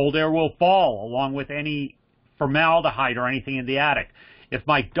moving. Cold air will fall along with any formaldehyde or anything in the attic. If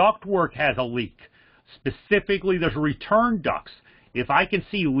my ductwork has a leak, specifically there's return ducts, if I can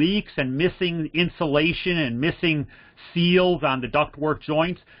see leaks and missing insulation and missing seals on the ductwork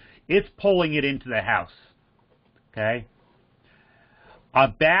joints, it's pulling it into the house. Okay?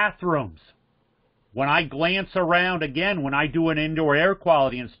 Bathrooms. When I glance around, again, when I do an indoor air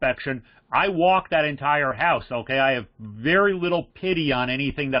quality inspection, I walk that entire house, okay? I have very little pity on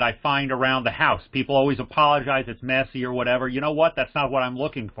anything that I find around the house. People always apologize, it's messy or whatever. You know what? That's not what I'm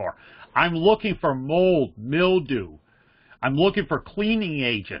looking for. I'm looking for mold, mildew. I'm looking for cleaning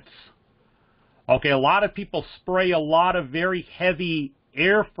agents. Okay, a lot of people spray a lot of very heavy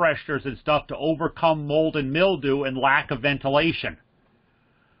air fresheners and stuff to overcome mold and mildew and lack of ventilation.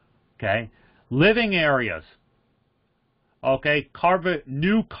 Okay, living areas. Okay,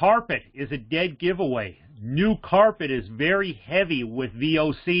 new carpet is a dead giveaway. New carpet is very heavy with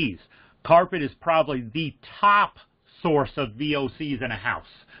VOCs. Carpet is probably the top source of VOCs in a house.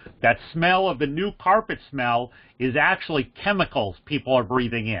 That smell of the new carpet smell is actually chemicals people are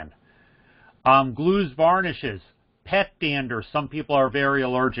breathing in. Glues, varnishes, pet dander, some people are very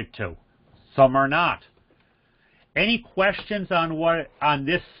allergic to. Some are not. Any questions on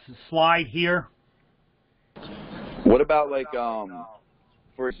this slide here? What about, like,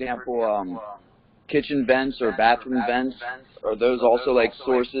 for example, kitchen vents or bathroom vents? Are those also like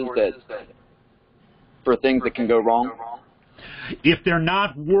sources that for things that can go wrong? If they're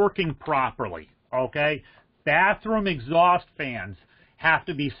not working properly, okay, bathroom exhaust fans have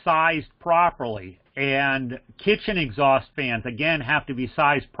to be sized properly, and kitchen exhaust fans, again, have to be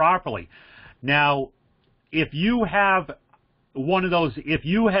sized properly. Now, if you have one of those, if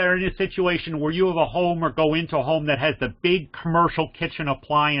you are in a situation where you have a home or go into a home that has the big commercial kitchen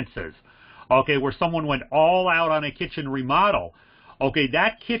appliances, okay, where someone went all out on a kitchen remodel, okay,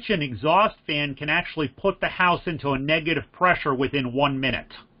 that kitchen exhaust fan can actually put the house into a negative pressure within 1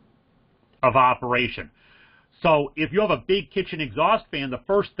 minute of operation. So if you have a big kitchen exhaust fan, the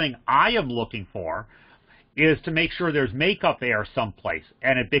first thing I am looking for is to make sure there's makeup air someplace.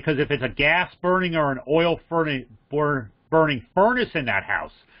 And because if it's a gas burning or an oil burning furnace in that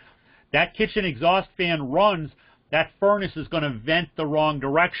house, that kitchen exhaust fan runs, that furnace is going to vent the wrong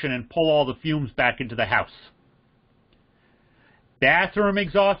direction and pull all the fumes back into the house. Bathroom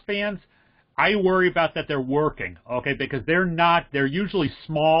exhaust fans, I worry about that they're working, okay, because they're usually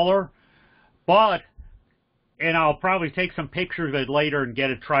smaller, but, and I'll probably take some pictures of it later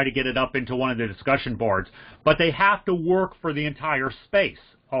and try to get it up into one of the discussion boards, but they have to work for the entire space,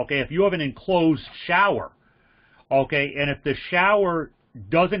 okay? If you have an enclosed shower, okay, and if the shower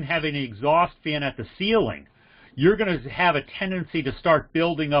doesn't have an exhaust fan at the ceiling, you're going to have a tendency to start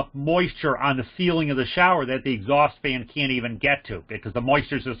building up moisture on the ceiling of the shower that the exhaust fan can't even get to because the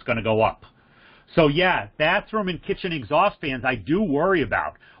moisture is just going to go up. So yeah, bathroom and kitchen exhaust fans I do worry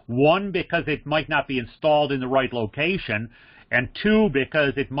about. One, because it might not be installed in the right location, and two,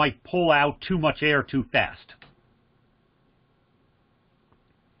 because it might pull out too much air too fast.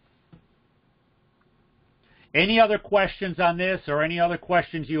 Any other questions on this, or any other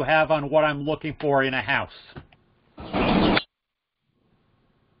questions you have on what I'm looking for in a house?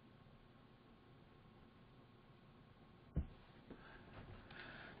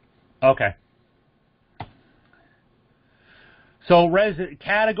 Okay. So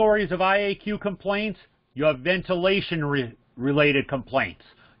categories of IAQ complaints, you have ventilation-related complaints.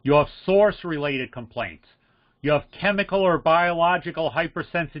 You have source-related complaints. You have chemical or biological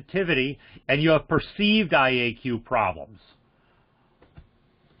hypersensitivity, and you have perceived IAQ problems.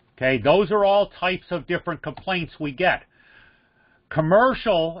 Okay, those are all types of different complaints we get.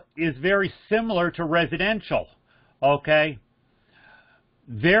 Commercial is very similar to residential, okay?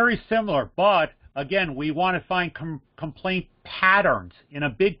 Very similar, but again, we want to find complaint patterns. In a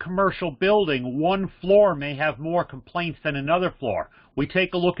big commercial building, one floor may have more complaints than another floor. We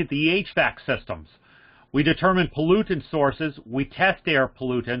take a look at the HVAC systems. We determine pollutant sources, we test air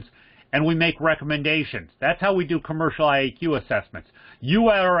pollutants, and we make recommendations. That's how we do commercial IAQ assessments. You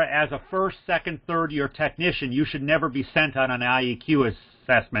are, as a first, second, third year technician, you should never be sent on an IAQ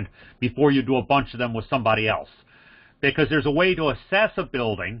assessment before you do a bunch of them with somebody else. Because there's a way to assess a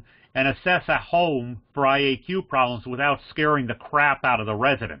building and assess a home for IAQ problems without scaring the crap out of the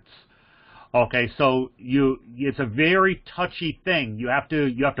residents. Okay, so it's a very touchy thing. You have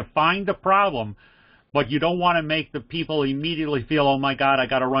to find the problem, but you don't want to make the people immediately feel, oh my God, I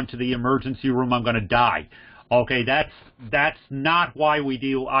got to run to the emergency room, I'm going to die. Okay, that's not why we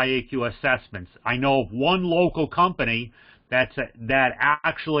do IAQ assessments. I know of one local company that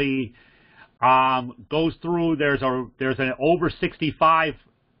actually goes through. There's an over 65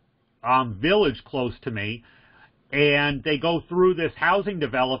 village close to me, and they go through this housing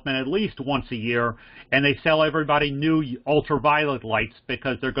development at least once a year, and they sell everybody new ultraviolet lights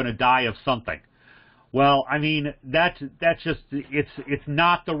because they're going to die of something. Well, I mean, that's just, it's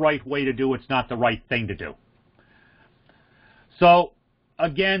not the right way to do. It's not the right thing to do. So,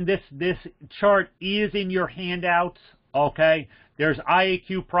 again, this chart is in your handouts, okay? There's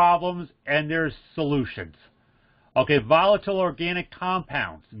IAQ problems and there's solutions. Okay, volatile organic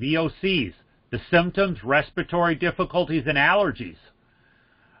compounds, VOCs, the symptoms, respiratory difficulties, and allergies.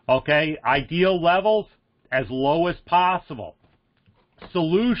 Okay, ideal levels, as low as possible.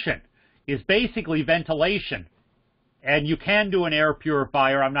 Solution is basically ventilation. And you can do an air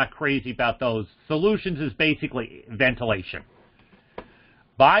purifier. I'm not crazy about those. Solutions is basically ventilation.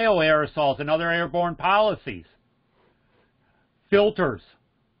 Bioaerosols and other airborne policies. Filters.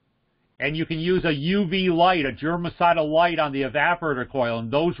 And you can use a UV light, a germicidal light on the evaporator coil,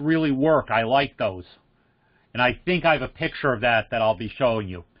 and those really work. I like those. And I think I have a picture of that I'll be showing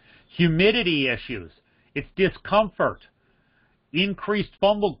you. Humidity issues. It's discomfort. Increased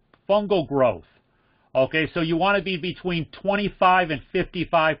fungal growth. Okay, so you want to be between 25 and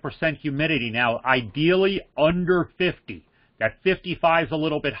 55% humidity. Now, ideally under 50. That 55 is a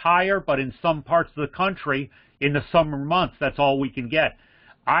little bit higher, but in some parts of the country, in the summer months, that's all we can get.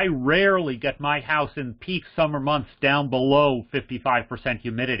 I rarely get my house in peak summer months down below 55%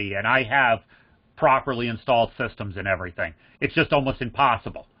 humidity, and I have properly installed systems and everything. It's just almost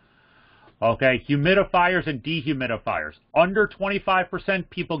impossible. Okay, humidifiers and dehumidifiers. Under 25%,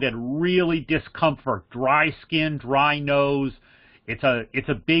 people get really discomfort, dry skin, dry nose. It's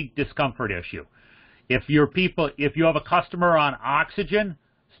a big discomfort issue. If you have a customer on oxygen,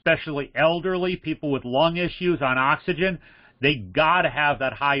 especially elderly, people with lung issues on oxygen, they got to have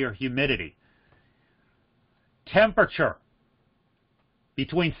that higher humidity. Temperature,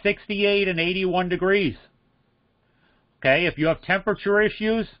 between 68 and 81 degrees. Okay, if you have temperature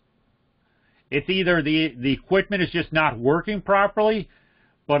issues, it's either the equipment is just not working properly,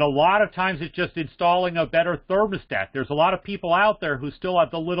 but a lot of times it's just installing a better thermostat. There's a lot of people out there who still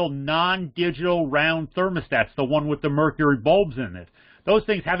have the little non-digital round thermostats, the one with the mercury bulbs in it. Those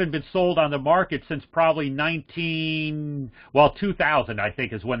things haven't been sold on the market since probably 2000, I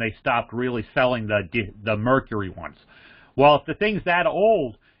think, is when they stopped really selling the mercury ones. Well, if the thing's that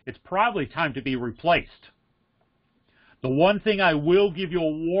old, it's probably time to be replaced. The one thing I will give you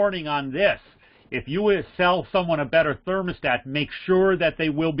a warning on this, if you sell someone a better thermostat, make sure that they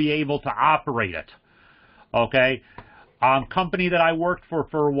will be able to operate it. Okay? Company that I worked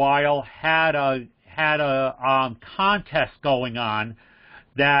for a while had a contest going on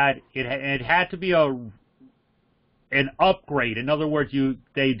that it had to be an upgrade. In other words,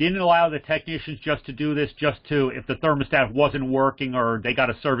 they didn't allow the technicians just to do this just to if the thermostat wasn't working or they got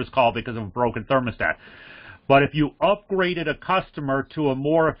a service call because of a broken thermostat. But if you upgraded a customer to a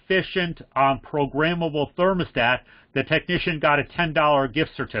more efficient, programmable thermostat, the technician got a $10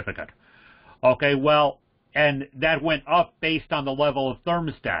 gift certificate. Okay, well, and that went up based on the level of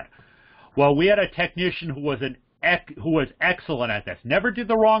thermostat. Well, we had a technician who was excellent at this. Never did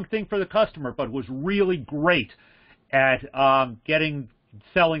the wrong thing for the customer, but was really great at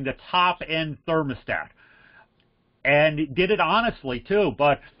selling the top-end thermostat. And did it honestly, too,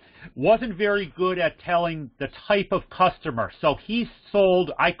 but wasn't very good at telling the type of customer. So he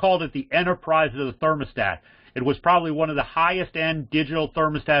sold, I called it the enterprise of the thermostat. It was probably one of the highest-end digital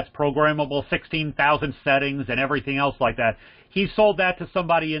thermostats, programmable, 16,000 settings and everything else like that. He sold that to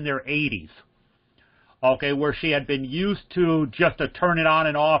somebody in their 80s, okay, where she had been used to just a turn it on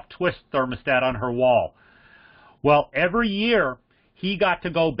and off twist thermostat on her wall. Well, every year he got to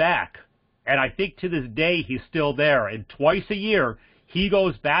go back, and I think to this day he's still there, and twice a year he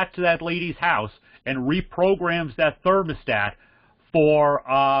goes back to that lady's house and reprograms that thermostat for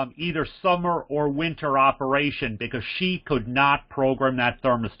either summer or winter operation because she could not program that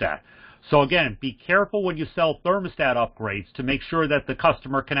thermostat. So again, be careful when you sell thermostat upgrades to make sure that the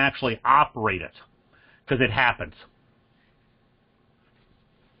customer can actually operate it, because it happens.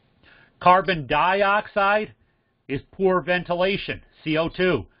 Carbon dioxide is poor ventilation,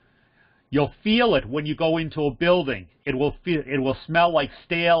 CO2. You'll feel it when you go into a building. It will smell like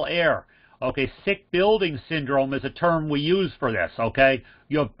stale air. Okay, sick building syndrome is a term we use for this, okay?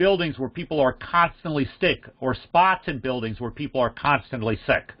 You have buildings where people are constantly sick, or spots in buildings where people are constantly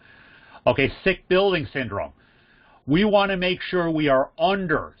sick. Okay, sick building syndrome. We want to make sure we are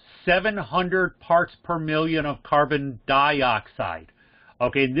under 700 parts per million of carbon dioxide.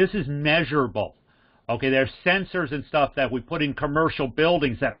 Okay, and this is measurable. Okay, there's sensors and stuff that we put in commercial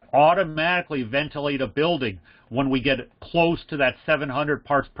buildings that automatically ventilate a building when we get close to that 700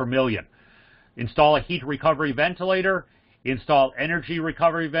 parts per million. Install a heat recovery ventilator, install energy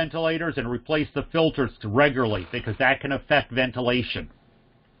recovery ventilators, and replace the filters regularly because that can affect ventilation.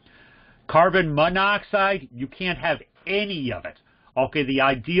 Carbon monoxide, you can't have any of it. Okay, the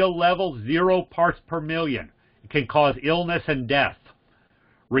ideal level, 0 parts per million. It can cause illness and death.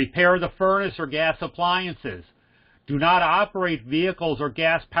 Repair the furnace or gas appliances. Do not operate vehicles or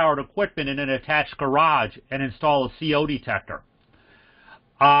gas-powered equipment in an attached garage and install a CO detector.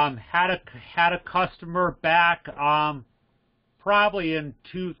 Had a customer back probably in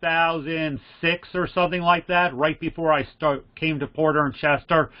 2006 or something like that, right before I came to Porter and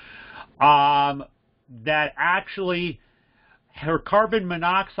Chester, that actually her carbon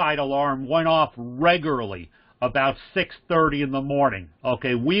monoxide alarm went off regularly about 6:30 in the morning.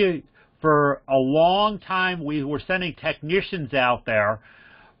 Okay, for a long time we were sending technicians out there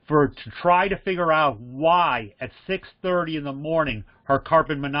to try to figure out why at 6:30 in the morning her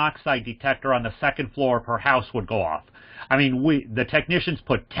carbon monoxide detector on the second floor of her house would go off. I mean, the technicians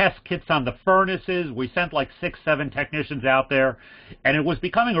put test kits on the furnaces. We sent like 6, 7 technicians out there, and it was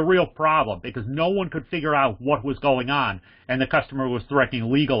becoming a real problem because no one could figure out what was going on, and the customer was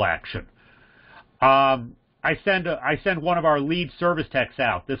threatening legal action. I send one of our lead service techs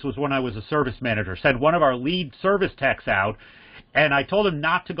out. This was when I was a service manager. Send one of our lead service techs out, and I told him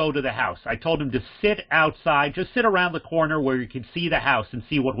not to go to the house. I told him to sit outside, just sit around the corner where you could see the house and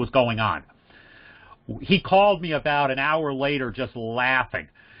see what was going on. He called me about an hour later just laughing.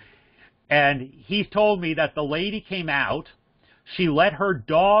 And he told me that the lady came out. She let her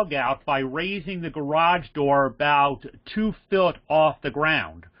dog out by raising the garage door about 2 feet off the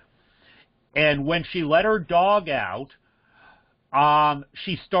ground. And when she let her dog out,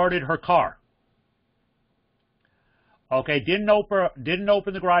 she started her car. Okay, didn't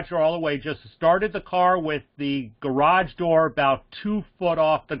open the garage door all the way, just started the car with the garage door about 2 feet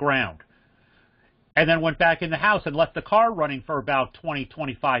off the ground. And then went back in the house and left the car running for about 20,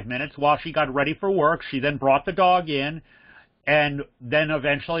 25 minutes while she got ready for work. She then brought the dog in and then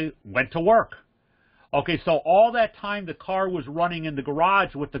eventually went to work. Okay, so all that time the car was running in the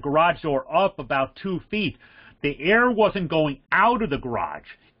garage with the garage door up about 2 feet. The air wasn't going out of the garage.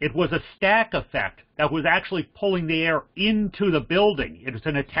 It was a stack effect that was actually pulling the air into the building. It was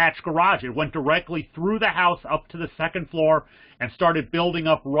an attached garage. It went directly through the house up to the second floor and started building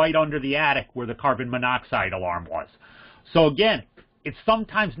up right under the attic where the carbon monoxide alarm was. So again, it's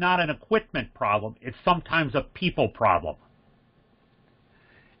sometimes not an equipment problem. It's sometimes a people problem.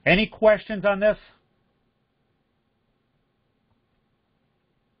 Any questions on this?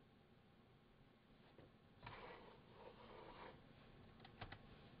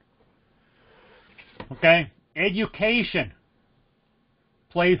 Okay, Education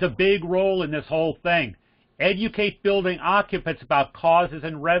plays a big role in this whole thing. Educate building occupants about causes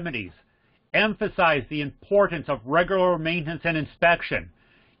and remedies. Emphasize the importance of regular maintenance and inspection.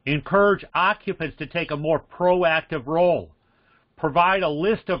 Encourage occupants to take a more proactive role. Provide a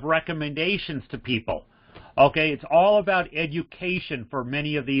list of recommendations to people. Okay, it's all about education for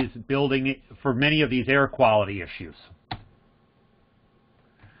many of these air quality issues.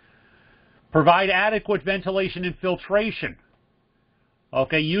 Provide adequate ventilation and filtration.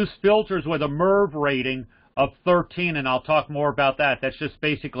 Okay, use filters with a MERV rating of 13, and I'll talk more about that. That's just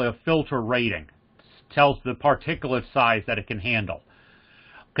basically a filter rating. It tells the particulate size that it can handle.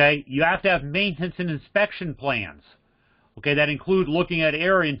 Okay, you have to have maintenance and inspection plans. Okay, that include looking at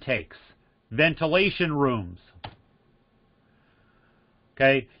air intakes, ventilation rooms.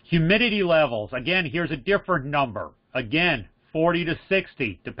 Okay, humidity levels. Again, here's a different number. Again, 40 to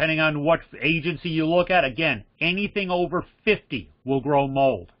 60, depending on what agency you look at. Again, anything over 50 will grow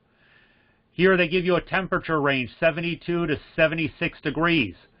mold. Here they give you a temperature range, 72 to 76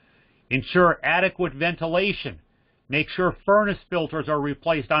 degrees. Ensure adequate ventilation. Make sure furnace filters are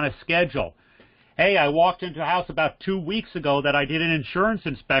replaced on a schedule. Hey, I walked into a house about 2 weeks ago that I did an insurance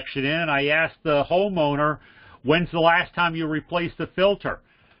inspection in, and I asked the homeowner, when's the last time you replaced the filter?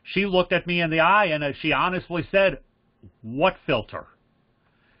 She looked at me in the eye, and she honestly said, what filter?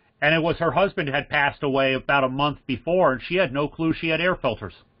 And it was her husband had passed away about a month before, and she had no clue she had air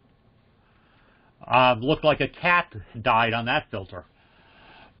filters. Looked like a cat died on that filter.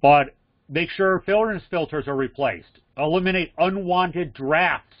 But make sure furnace filters are replaced. Eliminate unwanted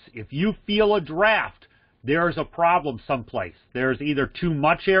drafts. If you feel a draft, there's a problem someplace. There's either too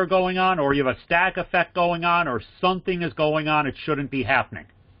much air going on, or you have a stack effect going on, or something is going on. It shouldn't be happening.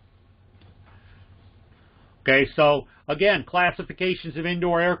 Okay, so again, classifications of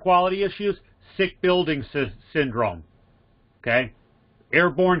indoor air quality issues: sick building syndrome. Okay,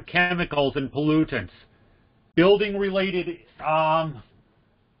 airborne chemicals and pollutants, building-related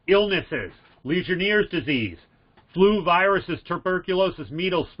illnesses, Legionnaire's disease, flu, viruses, tuberculosis,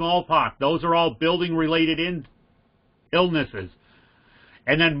 measles, smallpox. Those are all building-related illnesses.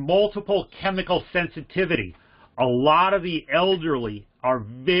 And then multiple chemical sensitivity. A lot of the elderly are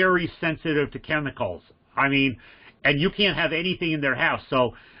very sensitive to chemicals. I mean, and you can't have anything in their house.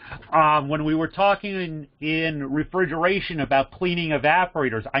 So when we were talking in refrigeration about cleaning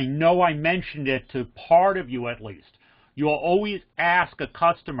evaporators, I know I mentioned it to part of you at least. You'll always ask a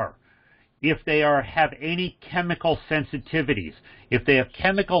customer if they have any chemical sensitivities. If they have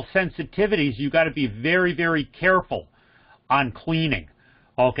chemical sensitivities, you got to be very, very careful on cleaning.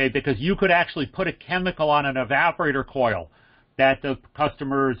 Okay, because you could actually put a chemical on an evaporator coil that the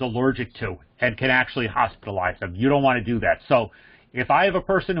customer is allergic to and can actually hospitalize them. You don't want to do that. So if I have a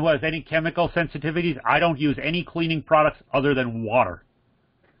person who has any chemical sensitivities, I don't use any cleaning products other than water.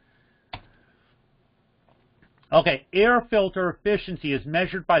 Okay, air filter efficiency is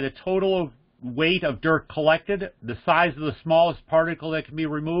measured by the total weight of dirt collected, the size of the smallest particle that can be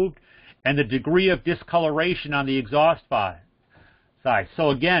removed, and the degree of discoloration on the exhaust side. So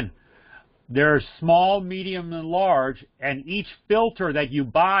again, there's small, medium, and large, and each filter that you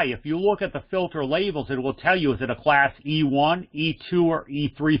buy, if you look at the filter labels, it will tell you, is it a class E1, E2, or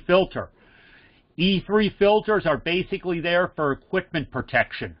E3 filter. E3 filters are basically there for equipment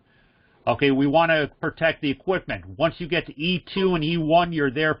protection. Okay, we want to protect the equipment. Once you get to E2 and E1, you're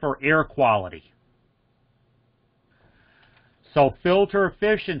there for air quality. So filter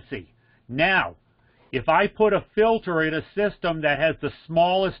efficiency. Now, if I put a filter in a system that has the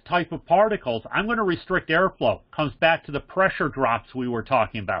smallest type of particles, I'm going to restrict airflow. Comes back to the pressure drops we were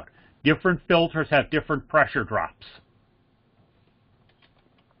talking about. Different filters have different pressure drops.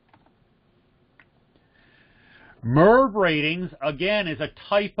 MERV ratings, again, is a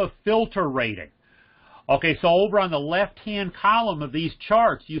type of filter rating. Okay, so over on the left-hand column of these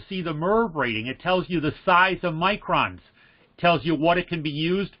charts, you see the MERV rating. It tells you the size of microns. It tells you what it can be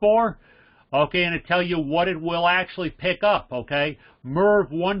used for. Okay, and it tells you what it will actually pick up, okay?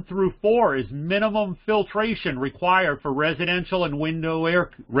 MERV 1 through 4 is minimum filtration required for residential window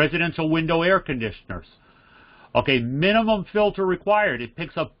air conditioners. Okay, minimum filter required. It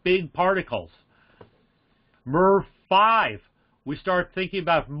picks up big particles. MERV 5, we start thinking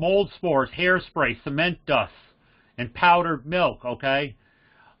about mold spores, hairspray, cement dust, and powdered milk, okay?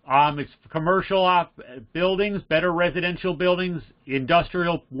 It's commercial buildings, better residential buildings,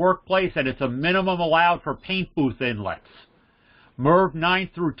 industrial workplace, and it's a minimum allowed for paint booth inlets. MERV 9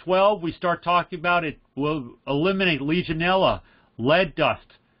 through 12, we start talking about it will eliminate Legionella, lead dust,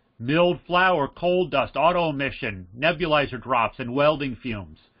 milled flour, coal dust, auto emission, nebulizer drops, and welding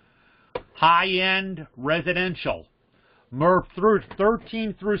fumes. high-end residential. MERV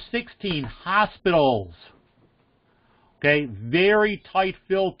 13 through 16, hospitals. Okay, very tight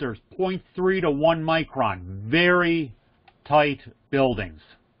filters, 0.3 to 1 micron, very tight buildings.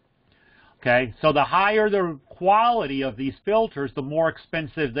 Okay, so the higher the quality of these filters, the more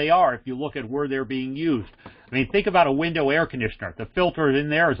expensive they are if you look at where they're being used. I mean, think about a window air conditioner. The filter in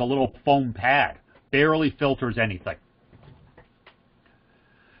there is a little foam pad, barely filters anything.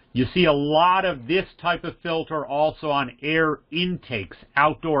 You see a lot of this type of filter also on air intakes,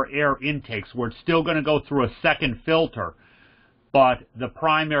 outdoor air intakes, where it's still going to go through a second filter, but the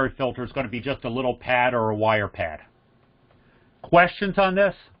primary filter is going to be just a little pad or a wire pad. Questions on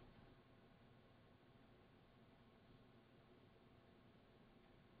this?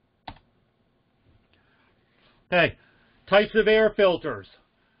 Okay, types of air filters.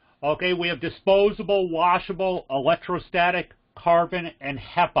 Okay, we have disposable, washable, electrostatic, carbon, and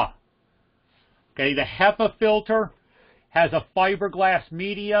HEPA. Okay, the HEPA filter has a fiberglass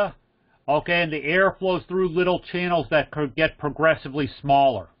media, okay, and the air flows through little channels that could get progressively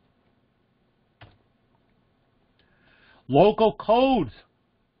smaller. Local codes,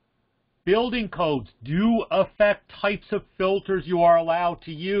 building codes do affect types of filters you are allowed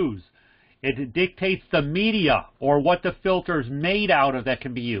to use. It dictates the media or what the filter is made out of that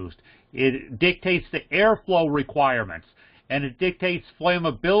can be used. It dictates the airflow requirements, and it dictates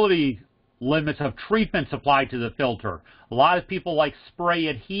flammability limits of treatments applied to the filter. A lot of people like spray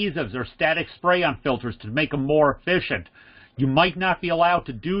adhesives or static spray on filters to make them more efficient. You might not be allowed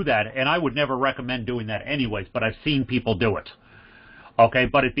to do that, and I would never recommend doing that anyways, but I've seen people do it. Okay,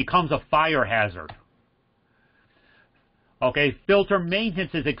 but it becomes a fire hazard. Okay, filter maintenance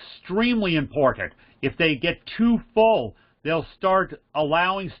is extremely important. If they get too full, they'll start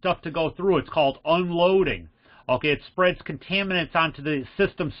allowing stuff to go through. It's called unloading. Okay, it spreads contaminants onto the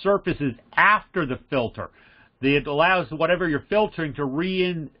system surfaces after the filter. It allows whatever you're filtering to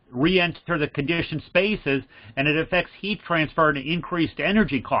re-enter the conditioned spaces, and it affects heat transfer and increased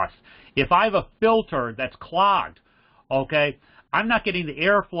energy costs. If I have a filter that's clogged, okay, I'm not getting the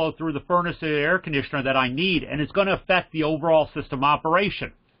airflow through the furnace or the air conditioner that I need, and it's going to affect the overall system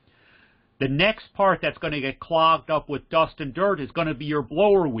operation. The next part that's going to get clogged up with dust and dirt is going to be your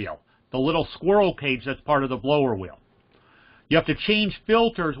blower wheel, the little squirrel cage that's part of the blower wheel. You have to change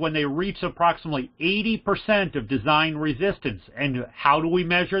filters when they reach approximately 80% of design resistance. And how do we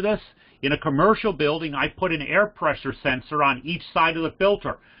measure this? In a commercial building, I put an air pressure sensor on each side of the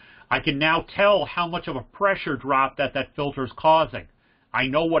filter. I can now tell how much of a pressure drop that filter is causing. I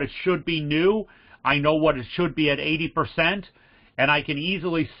know what it should be new. I know what it should be at 80%. And I can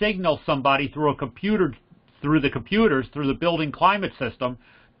easily signal somebody through a computer, through the building climate system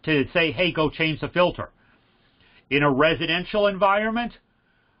to say, hey, go change the filter. In a residential environment,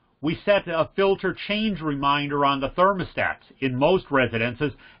 we set a filter change reminder on the thermostats in most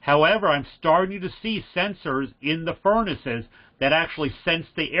residences. However, I'm starting to see sensors in the furnaces that actually sense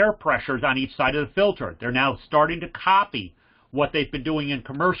the air pressures on each side of the filter. They're now starting to copy what they've been doing in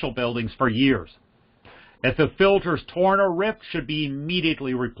commercial buildings for years. If the filter is torn or ripped, it should be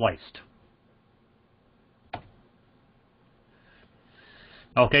immediately replaced.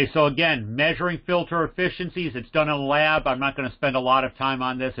 Okay, so again, measuring filter efficiencies, it's done in a lab. I'm not going to spend a lot of time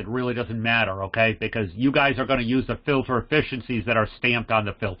on this. It really doesn't matter, okay, because you guys are going to use the filter efficiencies that are stamped on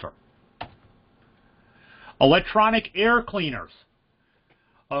the filter. Electronic air cleaners,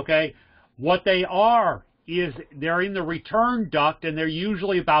 okay, what they are is they're in the return duct, and they're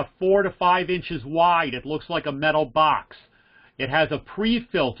usually about 4 to 5 inches wide. It looks like a metal box. It has a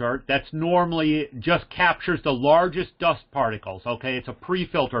pre-filter that's normally just captures the largest dust particles, okay? It's a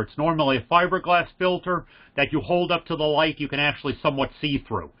pre-filter. It's normally a fiberglass filter that you hold up to the light you can actually somewhat see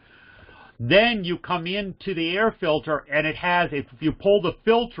through. Then you come into the air filter, and it has, if you pull the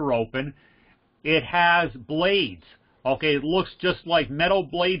filter open, it has blades, okay? It looks just like metal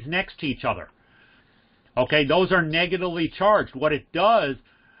blades next to each other. Okay, those are negatively charged. What it does,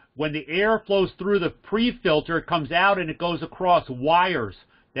 when the air flows through the pre-filter, it comes out and it goes across wires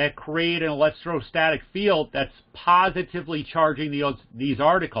that create an electrostatic field that's positively charging these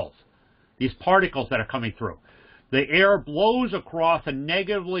particles that are coming through. The air blows across a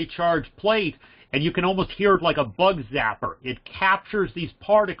negatively charged plate, and you can almost hear it like a bug zapper. It captures these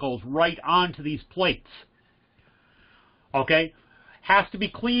particles right onto these plates. Okay, has to be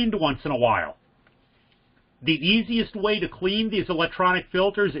cleaned once in a while. The easiest way to clean these electronic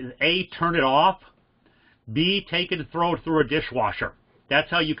filters is A, turn it off, B, take it and throw it through a dishwasher.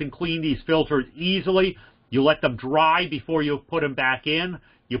 That's how you can clean these filters easily. You let them dry before you put them back in.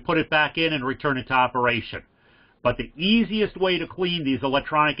 You put it back in and return it to operation. But the easiest way to clean these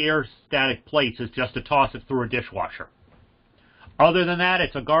electronic air-static plates is just to toss it through a dishwasher. Other than that,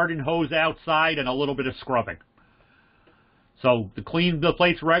 it's a garden hose outside and a little bit of scrubbing. So to clean the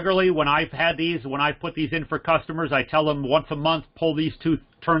plates regularly, when I've put these in for customers, I tell them once a month, pull these two,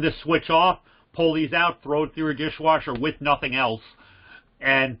 turn this switch off, pull these out, throw it through a dishwasher with nothing else,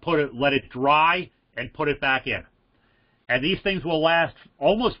 and let it dry, and put it back in. And these things will last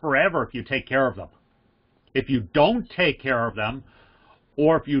almost forever if you take care of them. If you don't take care of them,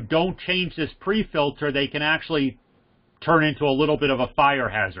 or if you don't change this pre-filter, they can actually turn into a little bit of a fire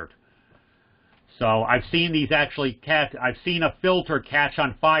hazard. So I've seen these actually I've seen a filter catch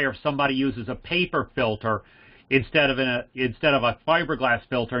on fire if somebody uses a paper filter instead of a fiberglass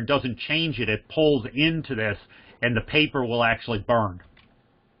filter and doesn't change it. It pulls into this, and the paper will actually burn.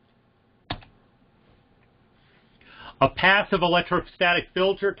 A passive electrostatic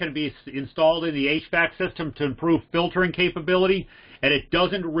filter can be installed in the HVAC system to improve filtering capability, and it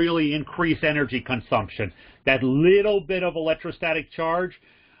doesn't really increase energy consumption. That little bit of electrostatic charge,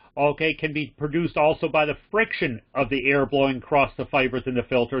 okay, can be produced also by the friction of the air blowing across the fibers in the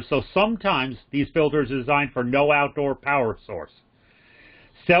filter. So sometimes these filters are designed for no outdoor power source.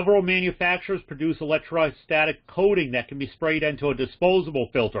 Several manufacturers produce electrostatic coating that can be sprayed into a disposable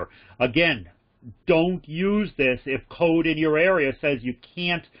filter. Again, don't use this if code in your area says you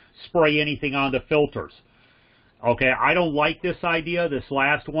can't spray anything on the filters. Okay, I don't like this idea, this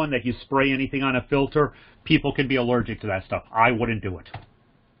last one, that you spray anything on a filter. People can be allergic to that stuff. I wouldn't do it.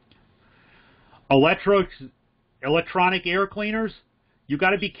 Electronic air cleaners, you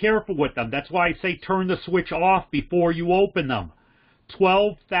got to be careful with them. That's why I say turn the switch off before you open them.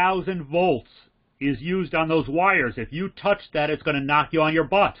 12,000 volts is used on those wires. If you touch that, it's going to knock you on your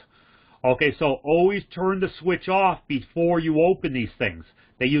butt. Okay, so always turn the switch off before you open these things.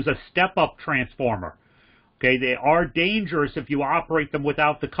 They use a step-up transformer. Okay, they are dangerous if you operate them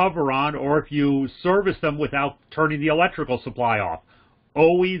without the cover on or if you service them without turning the electrical supply off.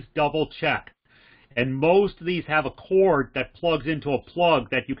 Always double check. And most of these have a cord that plugs into a plug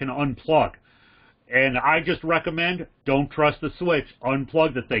that you can unplug. And I just recommend, don't trust the switch,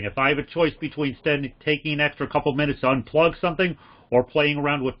 unplug the thing. If I have a choice between taking an extra couple minutes to unplug something or playing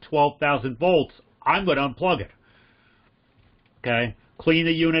around with 12,000 volts, I'm going to unplug it. Okay? Clean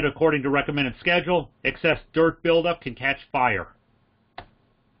the unit according to recommended schedule. Excess dirt buildup can catch fire.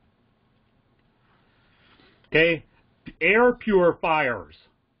 Okay? Air purifiers.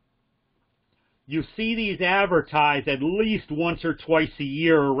 You see these advertised at least once or twice a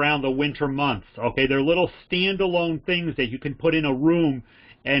year around the winter months. Okay? They're little standalone things that you can put in a room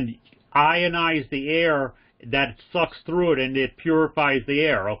and ionize the air that sucks through it and it purifies the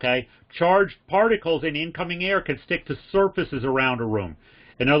air, okay? Charged particles in incoming air can stick to surfaces around a room.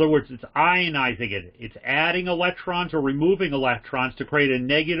 In other words, it's ionizing it. It's adding electrons or removing electrons to create a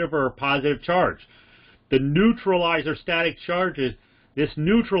negative or a positive charge. The neutralizer static charges, this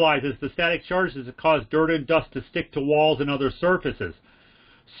neutralizes the static charges that cause dirt and dust to stick to walls and other surfaces.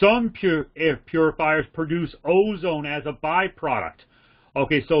 Some air purifiers produce ozone as a byproduct.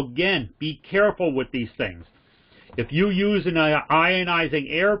 Okay, so again, be careful with these things. If you use an ionizing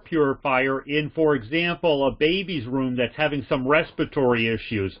air purifier in, for example, a baby's room that's having some respiratory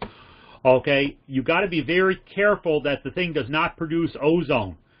issues, okay, you got to be very careful that the thing does not produce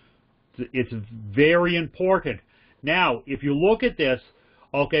ozone. It's very important. Now, if you look at this,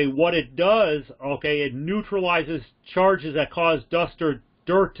 okay, what it does, okay, it neutralizes charges that cause dust or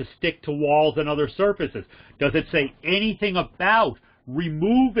dirt to stick to walls and other surfaces. Does it say anything about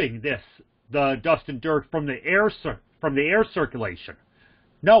removing the dust and dirt from the air circulation?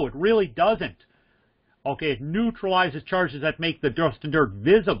 No, it really doesn't. Okay, it neutralizes charges that make the dust and dirt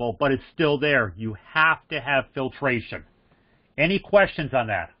visible, but it's still there. You have to have filtration. Any questions on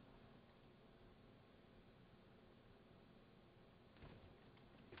that?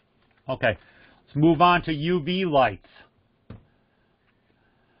 Okay, let's move on to UV lights.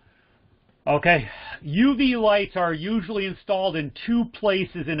 Okay, UV lights are usually installed in two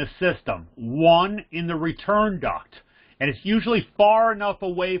places in a system. One in the return duct, and it's usually far enough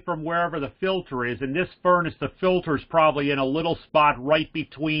away from wherever the filter is. In this furnace, the filter is probably in a little spot right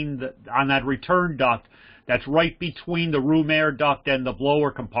between on that return duct. That's right between the room air duct and the blower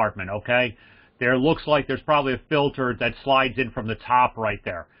compartment. Okay, there looks like there's probably a filter that slides in from the top right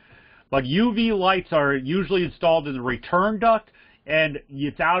there. But UV lights are usually installed in the return duct. And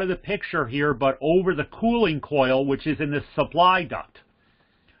it's out of the picture here, but over the cooling coil, which is in the supply duct.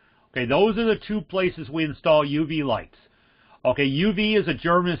 Okay, those are the two places we install UV lights. Okay, UV is a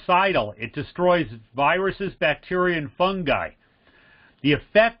germicidal. It destroys viruses, bacteria, and fungi. The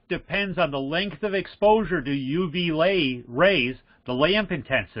effect depends on the length of exposure to UV rays, the lamp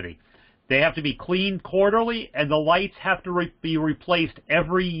intensity. They have to be cleaned quarterly, and the lights have to be replaced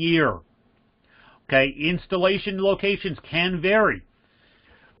every year. Okay, installation locations can vary.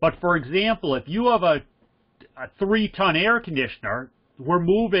 But for example, if you have a 3-ton air conditioner, we're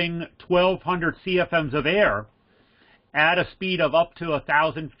moving 1,200 CFMs of air at a speed of up to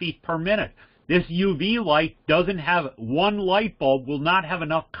 1,000 feet per minute. This UV light doesn't have, one light bulb will not have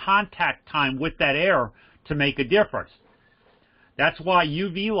enough contact time with that air to make a difference. That's why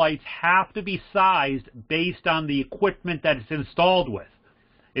UV lights have to be sized based on the equipment that it's installed with.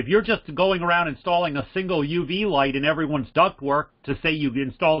 If you're just going around installing a single UV light in everyone's ductwork to say you've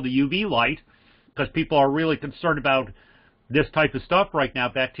installed a UV light, because people are really concerned about this type of stuff right now,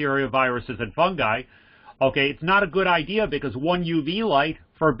 bacteria, viruses, and fungi, okay, it's not a good idea because one UV light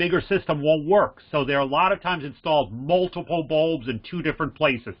for a bigger system won't work. So there are a lot of times installed multiple bulbs in 2 different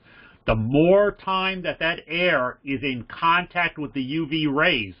places. The more time that that air is in contact with the UV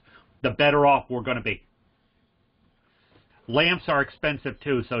rays, the better off we're going to be. Lamps are expensive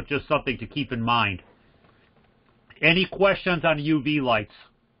too, so just something to keep in mind. Any questions on UV lights?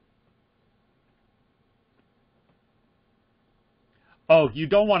 Oh, you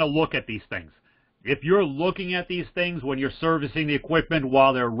don't want to look at these things. If you're looking at these things when you're servicing the equipment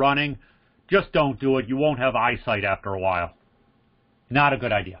while they're running, just don't do it. You won't have eyesight after a while. Not a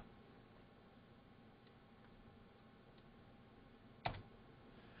good idea.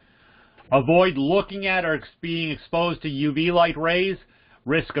 Avoid looking at or being exposed to UV light rays.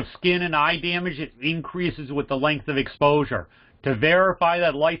 Risk of skin and eye damage increases with the length of exposure. To verify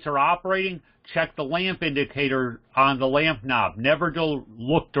that lights are operating, check the lamp indicator on the lamp knob. Never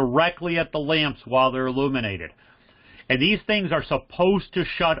look directly at the lamps while they're illuminated. And these things are supposed to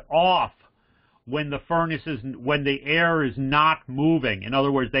shut off when the air is not moving. In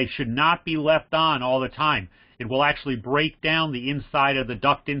other words, they should not be left on all the time. It will actually break down the inside of the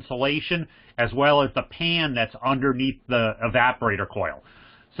duct insulation as well as the pan that's underneath the evaporator coil.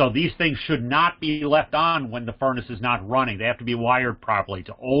 So these things should not be left on when the furnace is not running. They have to be wired properly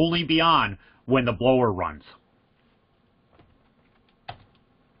to only be on when the blower runs.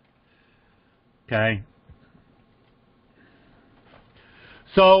 Okay.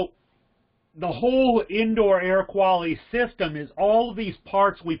 So the whole indoor air quality system is all of these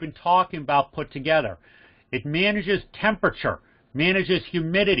parts we've been talking about put together. It manages temperature, manages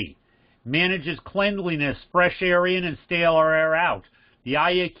humidity, manages cleanliness, fresh air in and stale air out. The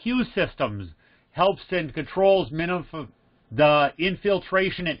IAQ systems helps and controls the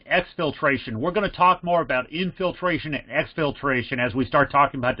infiltration and exfiltration. We're going to talk more about infiltration and exfiltration as we start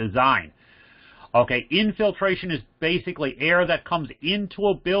talking about design. Okay, infiltration is basically air that comes into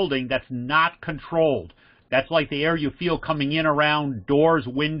a building that's not controlled. That's like the air you feel coming in around doors,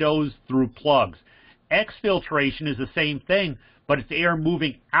 windows, through plugs. Exfiltration is the same thing, but it's air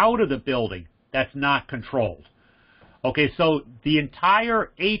moving out of the building that's not controlled. Okay, so the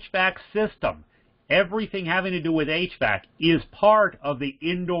entire HVAC system, everything having to do with HVAC, is part of the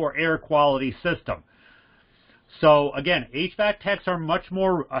indoor air quality system. So again, HVAC techs are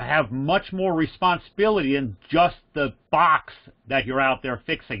have much more responsibility than just the box that you're out there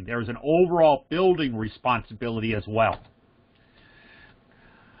fixing. There's an overall building responsibility as well.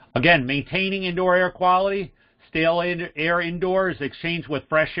 Again, maintaining indoor air quality, stale air indoors exchanged with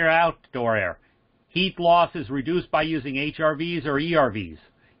fresh air outdoor air. Heat loss is reduced by using HRVs or ERVs.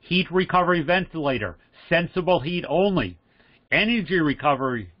 Heat recovery ventilator, sensible heat only. Energy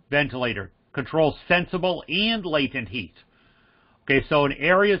recovery ventilator controls sensible and latent heat. Okay, so in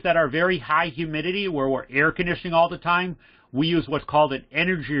areas that are very high humidity, where we're air conditioning all the time, we use what's called an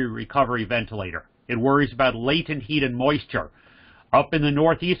energy recovery ventilator. It worries about latent heat and moisture. Up in the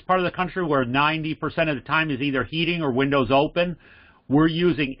northeast part of the country, where 90% of the time is either heating or windows open, we're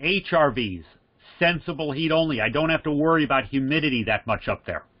using HRVs, sensible heat only. I don't have to worry about humidity that much up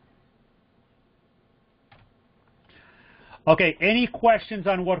there. Okay, any questions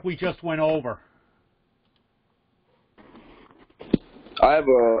on what we just went over? I have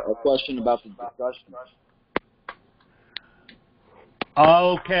a question about the discussion.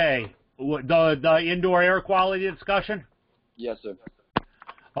 Okay, the indoor air quality discussion? Yes, sir.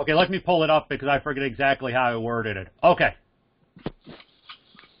 Okay, let me pull it up because I forget exactly how I worded it. Okay.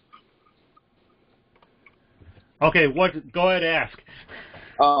 Okay, go ahead and ask.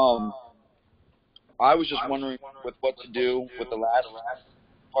 I was just wondering with what to do with the last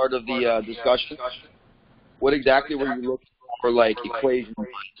part of the discussion. What exactly were you looking for, like, equations?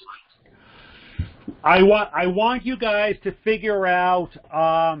 I want you guys to figure out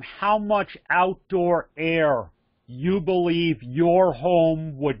how much outdoor air you believe your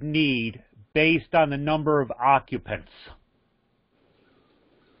home would need based on the number of occupants.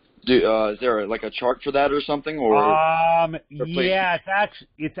 Is there like a chart for that or something, or? Yeah,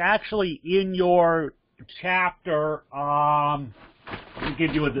 it's actually in your chapter. Let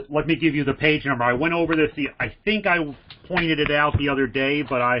me give you the page number. I went over this. I think I pointed it out the other day,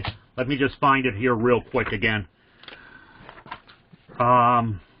 but let me just find it here real quick again.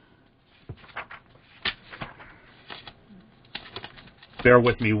 Bear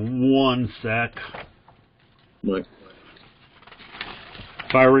with me one sec. Right.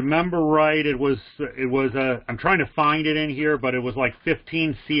 If I remember right, it was I'm trying to find it in here, but it was like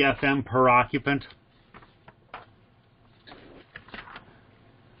 15 CFM per occupant.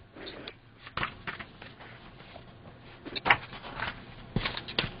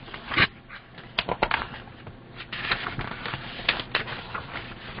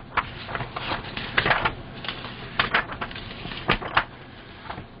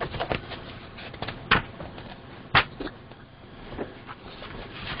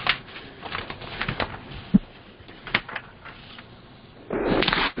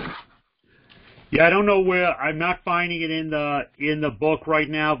 Yeah, I don't know where. I'm not finding it in the book right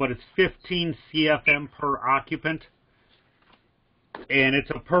now, but it's 15 CFM per occupant, and it's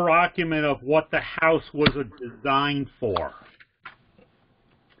a per occupant of what the house was designed for,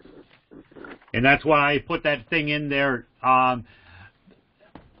 and that's why I put that thing in there.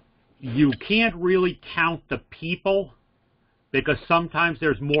 You can't really count the people because sometimes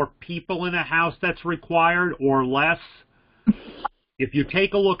there's more people in a house that's required or less. If you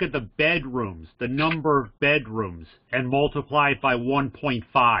take a look at the bedrooms, the number of bedrooms, and multiply it by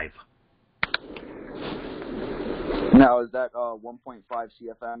 1.5. Now, is that 1.5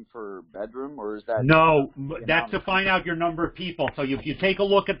 CFM per bedroom, or is that? No, that's to find out your number of people. So if you take a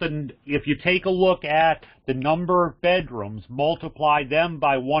look at the number of bedrooms, multiply them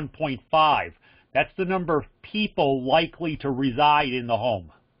by 1.5. That's the number of people likely to reside in the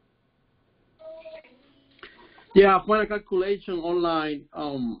home. Yeah, I found a calculation online.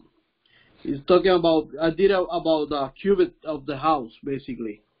 It's talking about about the cubic of the house,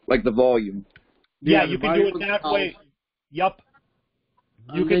 basically. Like the volume. Yeah, you can do it that way. Yep.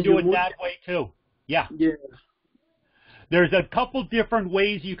 You can do it that way too. Yeah. Yeah. There's a couple different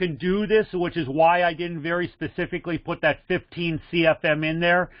ways you can do this, which is why I didn't very specifically put that 15 CFM in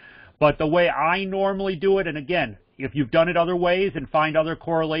there. But the way I normally do it, and again, if you've done it other ways and find other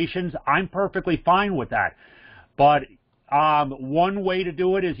correlations, I'm perfectly fine with that. But one way to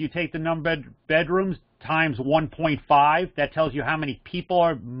do it is you take the number of bedrooms times 1.5. That tells you how many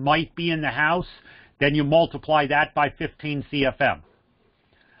people might be in the house. Then you multiply that by 15 CFM.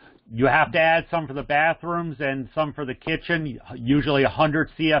 You have to add some for the bathrooms and some for the kitchen. Usually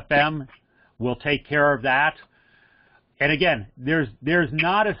 100 CFM will take care of that. And again, there's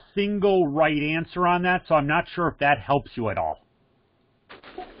not a single right answer on that, so I'm not sure if that helps you at all.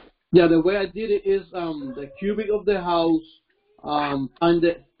 Yeah, the way I did it is the cubic of the house and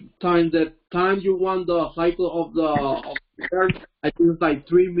the time you want the cycle of the earth. I think it's like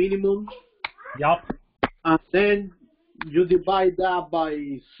 3 minimum. Yep. And then you divide that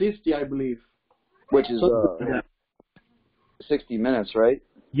by 60, I believe. Which is 60 minutes, right?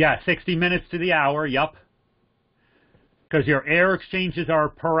 Yeah, 60 minutes to the hour. Yep. Because your air exchanges are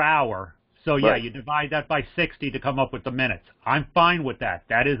per hour. So, yeah, right. You divide that by 60 to come up with the minutes. I'm fine with that.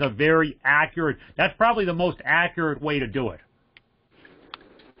 That is a very accurate, that's probably the most accurate way to do it.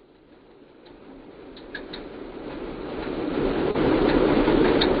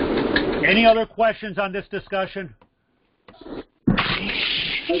 Any other questions on this discussion?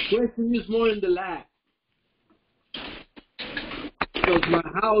 My question is more in the lab. Because my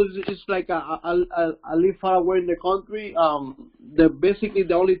house is like I live far away in the country. Basically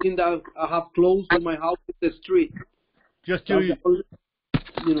the only thing that I have close to my house is the street. Just to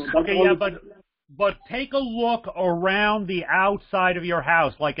okay, yeah, but take a look around the outside of your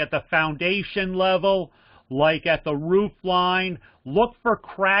house, like at the foundation level, like at the roof line. Look for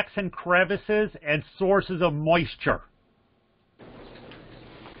cracks and crevices and sources of moisture.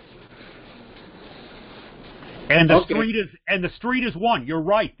 And the street is one. You're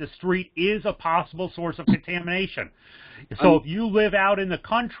right. The street is a possible source of contamination. So if you live out in the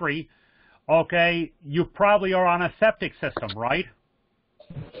country, okay, you probably are on a septic system, right?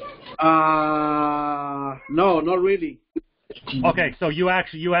 No, not really. Okay, so you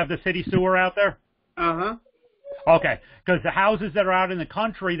have the city sewer out there? Uh-huh. Okay, because the houses that are out in the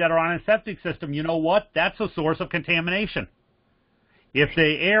country that are on a septic system, you know what? That's a source of contamination. If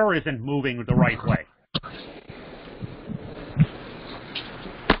the air isn't moving the right way.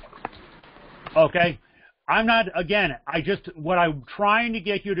 Okay, I'm not, again, what I'm trying to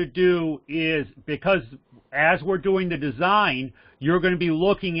get you to do is, because as we're doing the design, you're going to be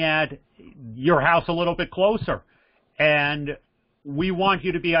looking at your house a little bit closer. And we want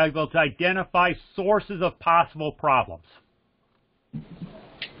you to be able to identify sources of possible problems.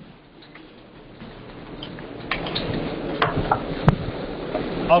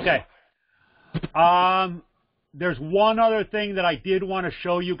 Okay. There's one other thing that I did want to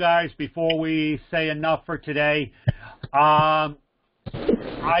show you guys before we say enough for today. I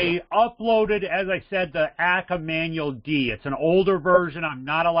uploaded, as I said, the ACA Manual D. It's an older version. I'm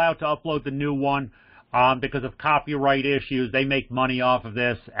not allowed to upload the new one because of copyright issues. They make money off of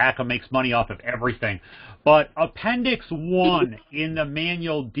this. ACA makes money off of everything. But Appendix 1 in the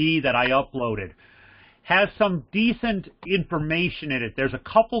Manual D that I uploaded has some decent information in it. There's a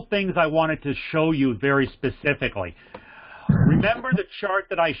couple things I wanted to show you very specifically. Remember the chart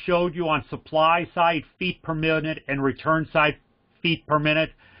that I showed you on supply side feet per minute and return side feet per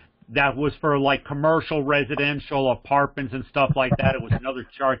minute? That was for like commercial, residential, apartments and stuff like that. It was another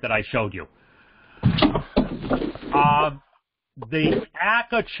chart that I showed you. The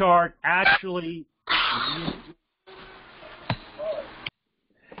ACA chart actually...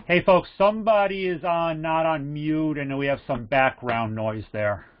 Hey folks, somebody is not on mute, and we have some background noise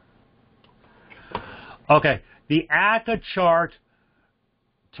there. Okay, the ACA chart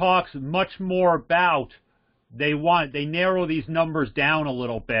talks much more about, they narrow these numbers down a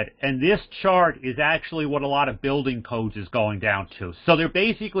little bit, and this chart is actually what a lot of building codes is going down to. So they're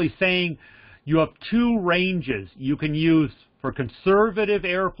basically saying you have two ranges you can use for conservative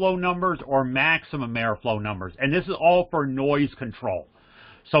airflow numbers or maximum airflow numbers, and this is all for noise control.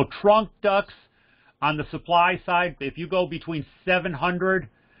 So trunk ducts on the supply side, if you go between 700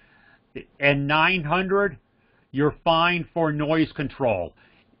 and 900, you're fine for noise control.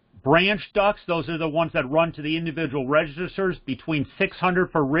 Branch ducts, those are the ones that run to the individual registers, between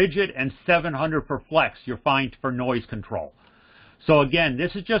 600 for rigid and 700 for flex, you're fine for noise control. So again,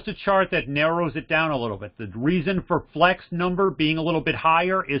 this is just a chart that narrows it down a little bit. The reason for flex number being a little bit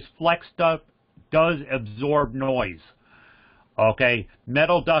higher is flex duct does absorb noise. Okay,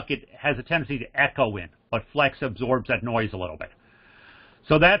 metal duct, it has a tendency to echo in, but flex absorbs that noise a little bit.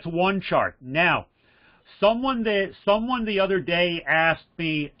 So that's one chart. Now, someone the other day asked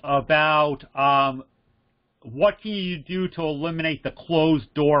me about what can you do to eliminate the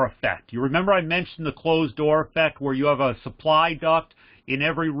closed door effect. You remember I mentioned the closed door effect where you have a supply duct in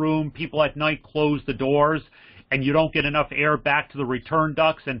every room, people at night close the doors, and you don't get enough air back to the return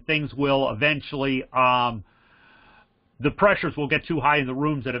ducts, and things will eventually... the pressures will get too high in the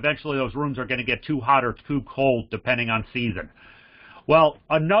rooms, and eventually those rooms are going to get too hot or too cold, depending on season. Well,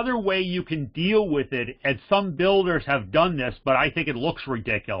 another way you can deal with it, and some builders have done this, but I think it looks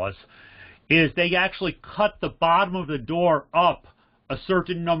ridiculous, is they actually cut the bottom of the door up a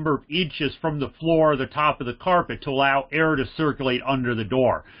certain number of inches from the floor or the top of the carpet to allow air to circulate under the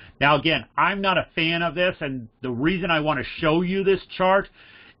door. Now, again, I'm not a fan of this, and the reason I want to show you this chart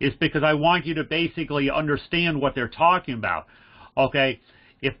is because I want you to basically understand what they're talking about. Okay,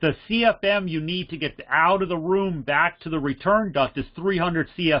 if the CFM you need to get out of the room back to the return duct is 300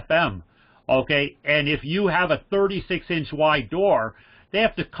 CFM, okay, and if you have a 36-inch wide door, they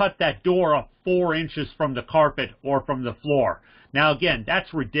have to cut that door up 4 inches from the carpet or from the floor. Now, again,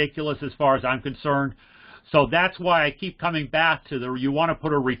 that's ridiculous as far as I'm concerned. So that's why I keep coming back to you want to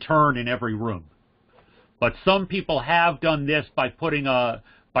put a return in every room. But some people have done this by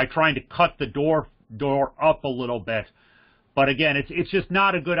trying to cut the door up a little bit. But again, it's just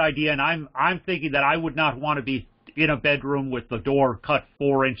not a good idea, and I'm thinking that I would not want to be in a bedroom with the door cut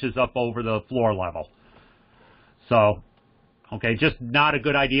 4 inches up over the floor level. So, okay, just not a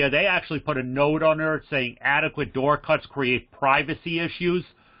good idea. They actually put a note on there saying adequate door cuts create privacy issues.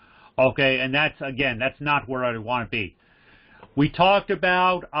 Okay, and that's not where I want to be. We talked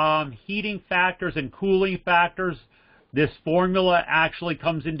about heating factors and cooling factors. This formula actually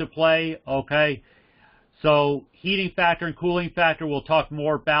comes into play, okay? So heating factor and cooling factor, we'll talk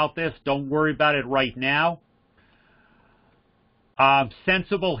more about this. Don't worry about it right now.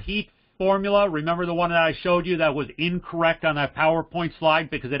 Sensible heat formula, remember the one that I showed you that was incorrect on that PowerPoint slide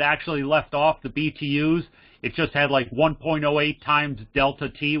because it actually left off the BTUs. It just had like 1.08 times delta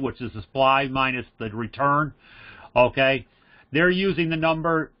T, which is the supply minus the return, okay? They're using the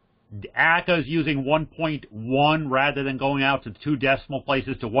number... ACA is using 1.1 rather than going out to 2 decimal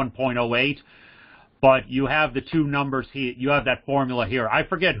places to 1.08. But you have the two numbers here. You have that formula here. I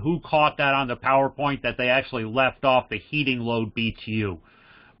forget who caught that on the PowerPoint that they actually left off the heating load BTU.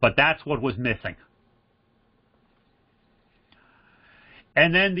 But that's what was missing.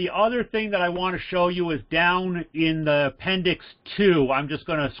 And then the other thing that I want to show you is down in the Appendix 2. I'm just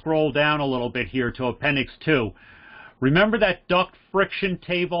going to scroll down a little bit here to Appendix 2. Remember that duct friction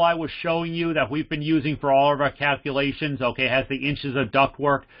table I was showing you that we've been using for all of our calculations? Okay, it has the inches of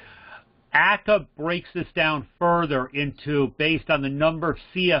ductwork. ACCA breaks this down further into based on the number of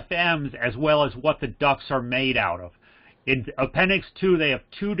CFMs as well as what the ducts are made out of. In Appendix 2, they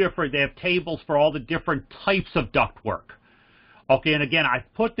have tables for all the different types of ductwork. Okay, and again, I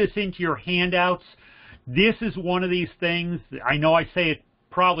put this into your handouts. This is one of these things, I know I say it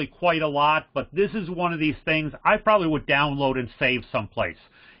probably quite a lot, but this is one of these things I probably would download and save someplace.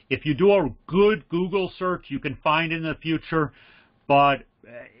 If you do a good Google search, you can find it in the future, but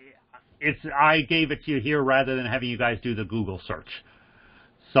I gave it to you here rather than having you guys do the Google search.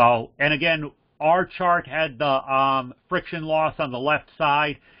 So, and again, our chart had the friction loss on the left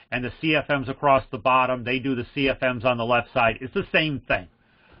side and the CFMs across the bottom. They do the CFMs on the left side. It's the same thing,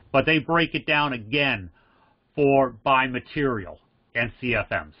 but they break it down again by material and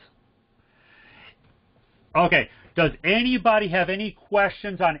CFMs. Okay, does anybody have any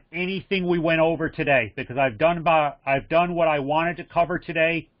questions on anything we went over today? Because I've done what I wanted to cover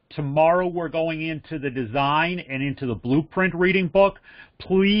today. Tomorrow we're going into the design and into the blueprint reading book.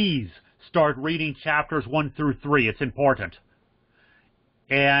 Please start reading chapters 1 through 3. It's important.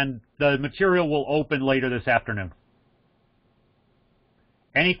 And the material will open later this afternoon.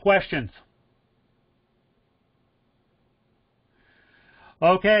 Any questions?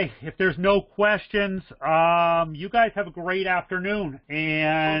 Okay, if there's no questions, you guys have a great afternoon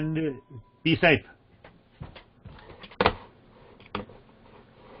and be safe.